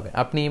পেছনে দাঁড়াবে।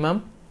 আপনি ইমাম,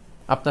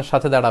 আপনার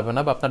সাথে দাঁড়াবে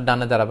না বা আপনার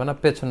ডানে দাঁড়াবে না,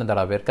 পেছনে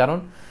দাঁড়াবে। এর কারণ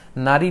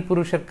নারী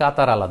পুরুষের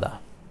কাতার আলাদা,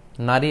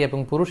 নারী এবং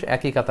পুরুষ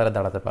একই কাতারে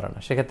দাঁড়াতে পারে না।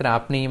 সেক্ষেত্রে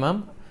আপনি ইমাম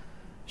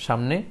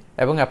সামনে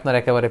এবং আপনার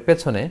একেবারে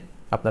পেছনে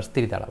আপনার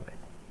স্ত্রী দাঁড়াবে।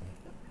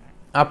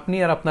 আপনি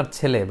আর আপনার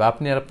ছেলে বা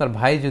আপনি আর আপনার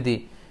ভাই যদি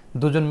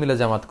দুজন মিলে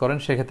জামাত করেন,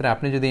 সেক্ষেত্রে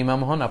আপনি যদি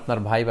ইমাম হন, আপনার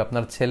ভাই বা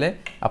আপনার ছেলে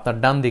আপনার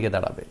ডান দিকে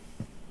দাঁড়াবে।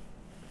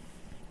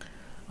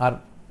 আর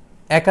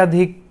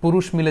একাধিক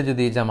পুরুষ মিলে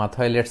যদি জামাত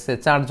হয়, লেটস সে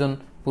 4 জন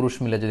পুরুষ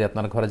মিলে যদি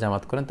আপনার ঘরে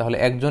জামাত করেন, তাহলে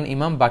একজন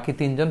ইমাম, বাকি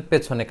 3 জন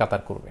পেছনে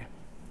কাতার করবে।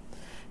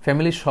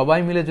 ফ্যামিলির সবাই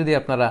মিলে যদি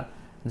আপনারা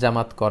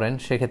জামাত করেন,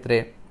 সেক্ষেত্রে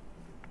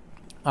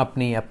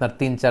আপনি আপনার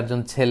 3-4 জন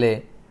ছেলে,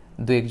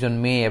 2-1 জন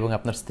মেয়ে এবং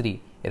আপনার স্ত্রী,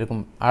 এরকম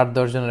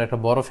 8-10 জনের একটা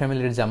বড়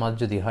ফ্যামিলির জামাত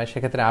যদি হয়,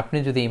 সেক্ষেত্রে আপনি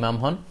যদি ইমাম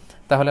হন,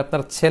 তাহলে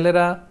আপনার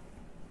ছেলেরা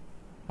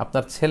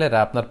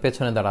আপনার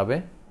পেছনে দাঁড়াবে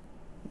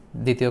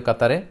দ্বিতীয়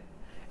কাতারে,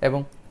 এবং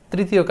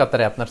তৃতীয়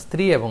কাতারে আপনার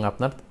স্ত্রী এবং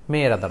আপনার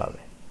মেয়েরা দাঁড়াবে।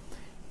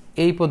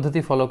 এই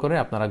পদ্ধতি ফলো করে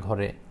আপনারা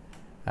ঘরে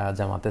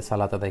জামাতে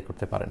সালাত আদায়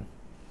করতে পারেন।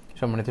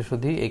 সম্মানিত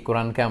সুধী, এই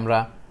কোরআনকে আমরা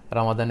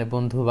রমাদানে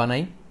বন্ধু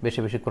বানাই, বেশি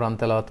বেশি কোরআন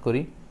তেলাওয়াত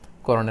করি।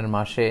 কোরআনের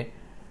মাসে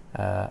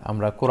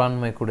আমরা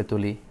কোরআনময় করে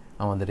তুলি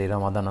আমাদের এই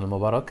রমাদান আল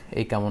মোবারক।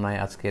 এই কামনায়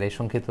আজকের এই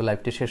সংক্ষিপ্ত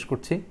লাইভটি শেষ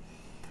করছি।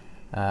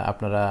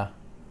 আপনারা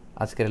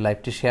আজকের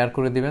লাইভটি শেয়ার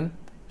করে দিবেন।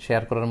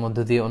 শেয়ার করার মধ্য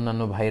দিয়ে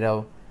অন্যান্য ভাইরাও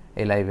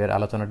এই লাইভের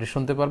আলোচনাটি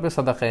শুনতে পারবে।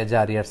 সাদাকায়ে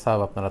জারিয়ার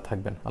সাওয়াব আপনারা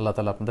থাকবেন। আল্লাহ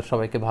তাআলা আপনাদের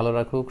সবাইকে ভালো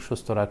রাখুক,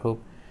 সুস্থ রাখুক,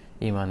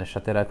 ঈমানের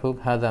সাথে রাখুক।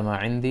 হাযা মা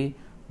ইনদি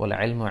ওয়াল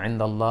ইলমু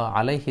ইনদাল্লাহ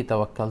আলাইহি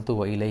তাওয়াক্কালতু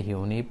ওয়া ইলাইহি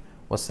উনীব।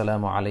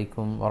 ওয়াসসালামু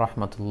আলাইকুম ওয়া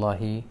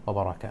রাহমাতুল্লাহি ওয়া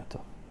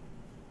বারাকাতুহু।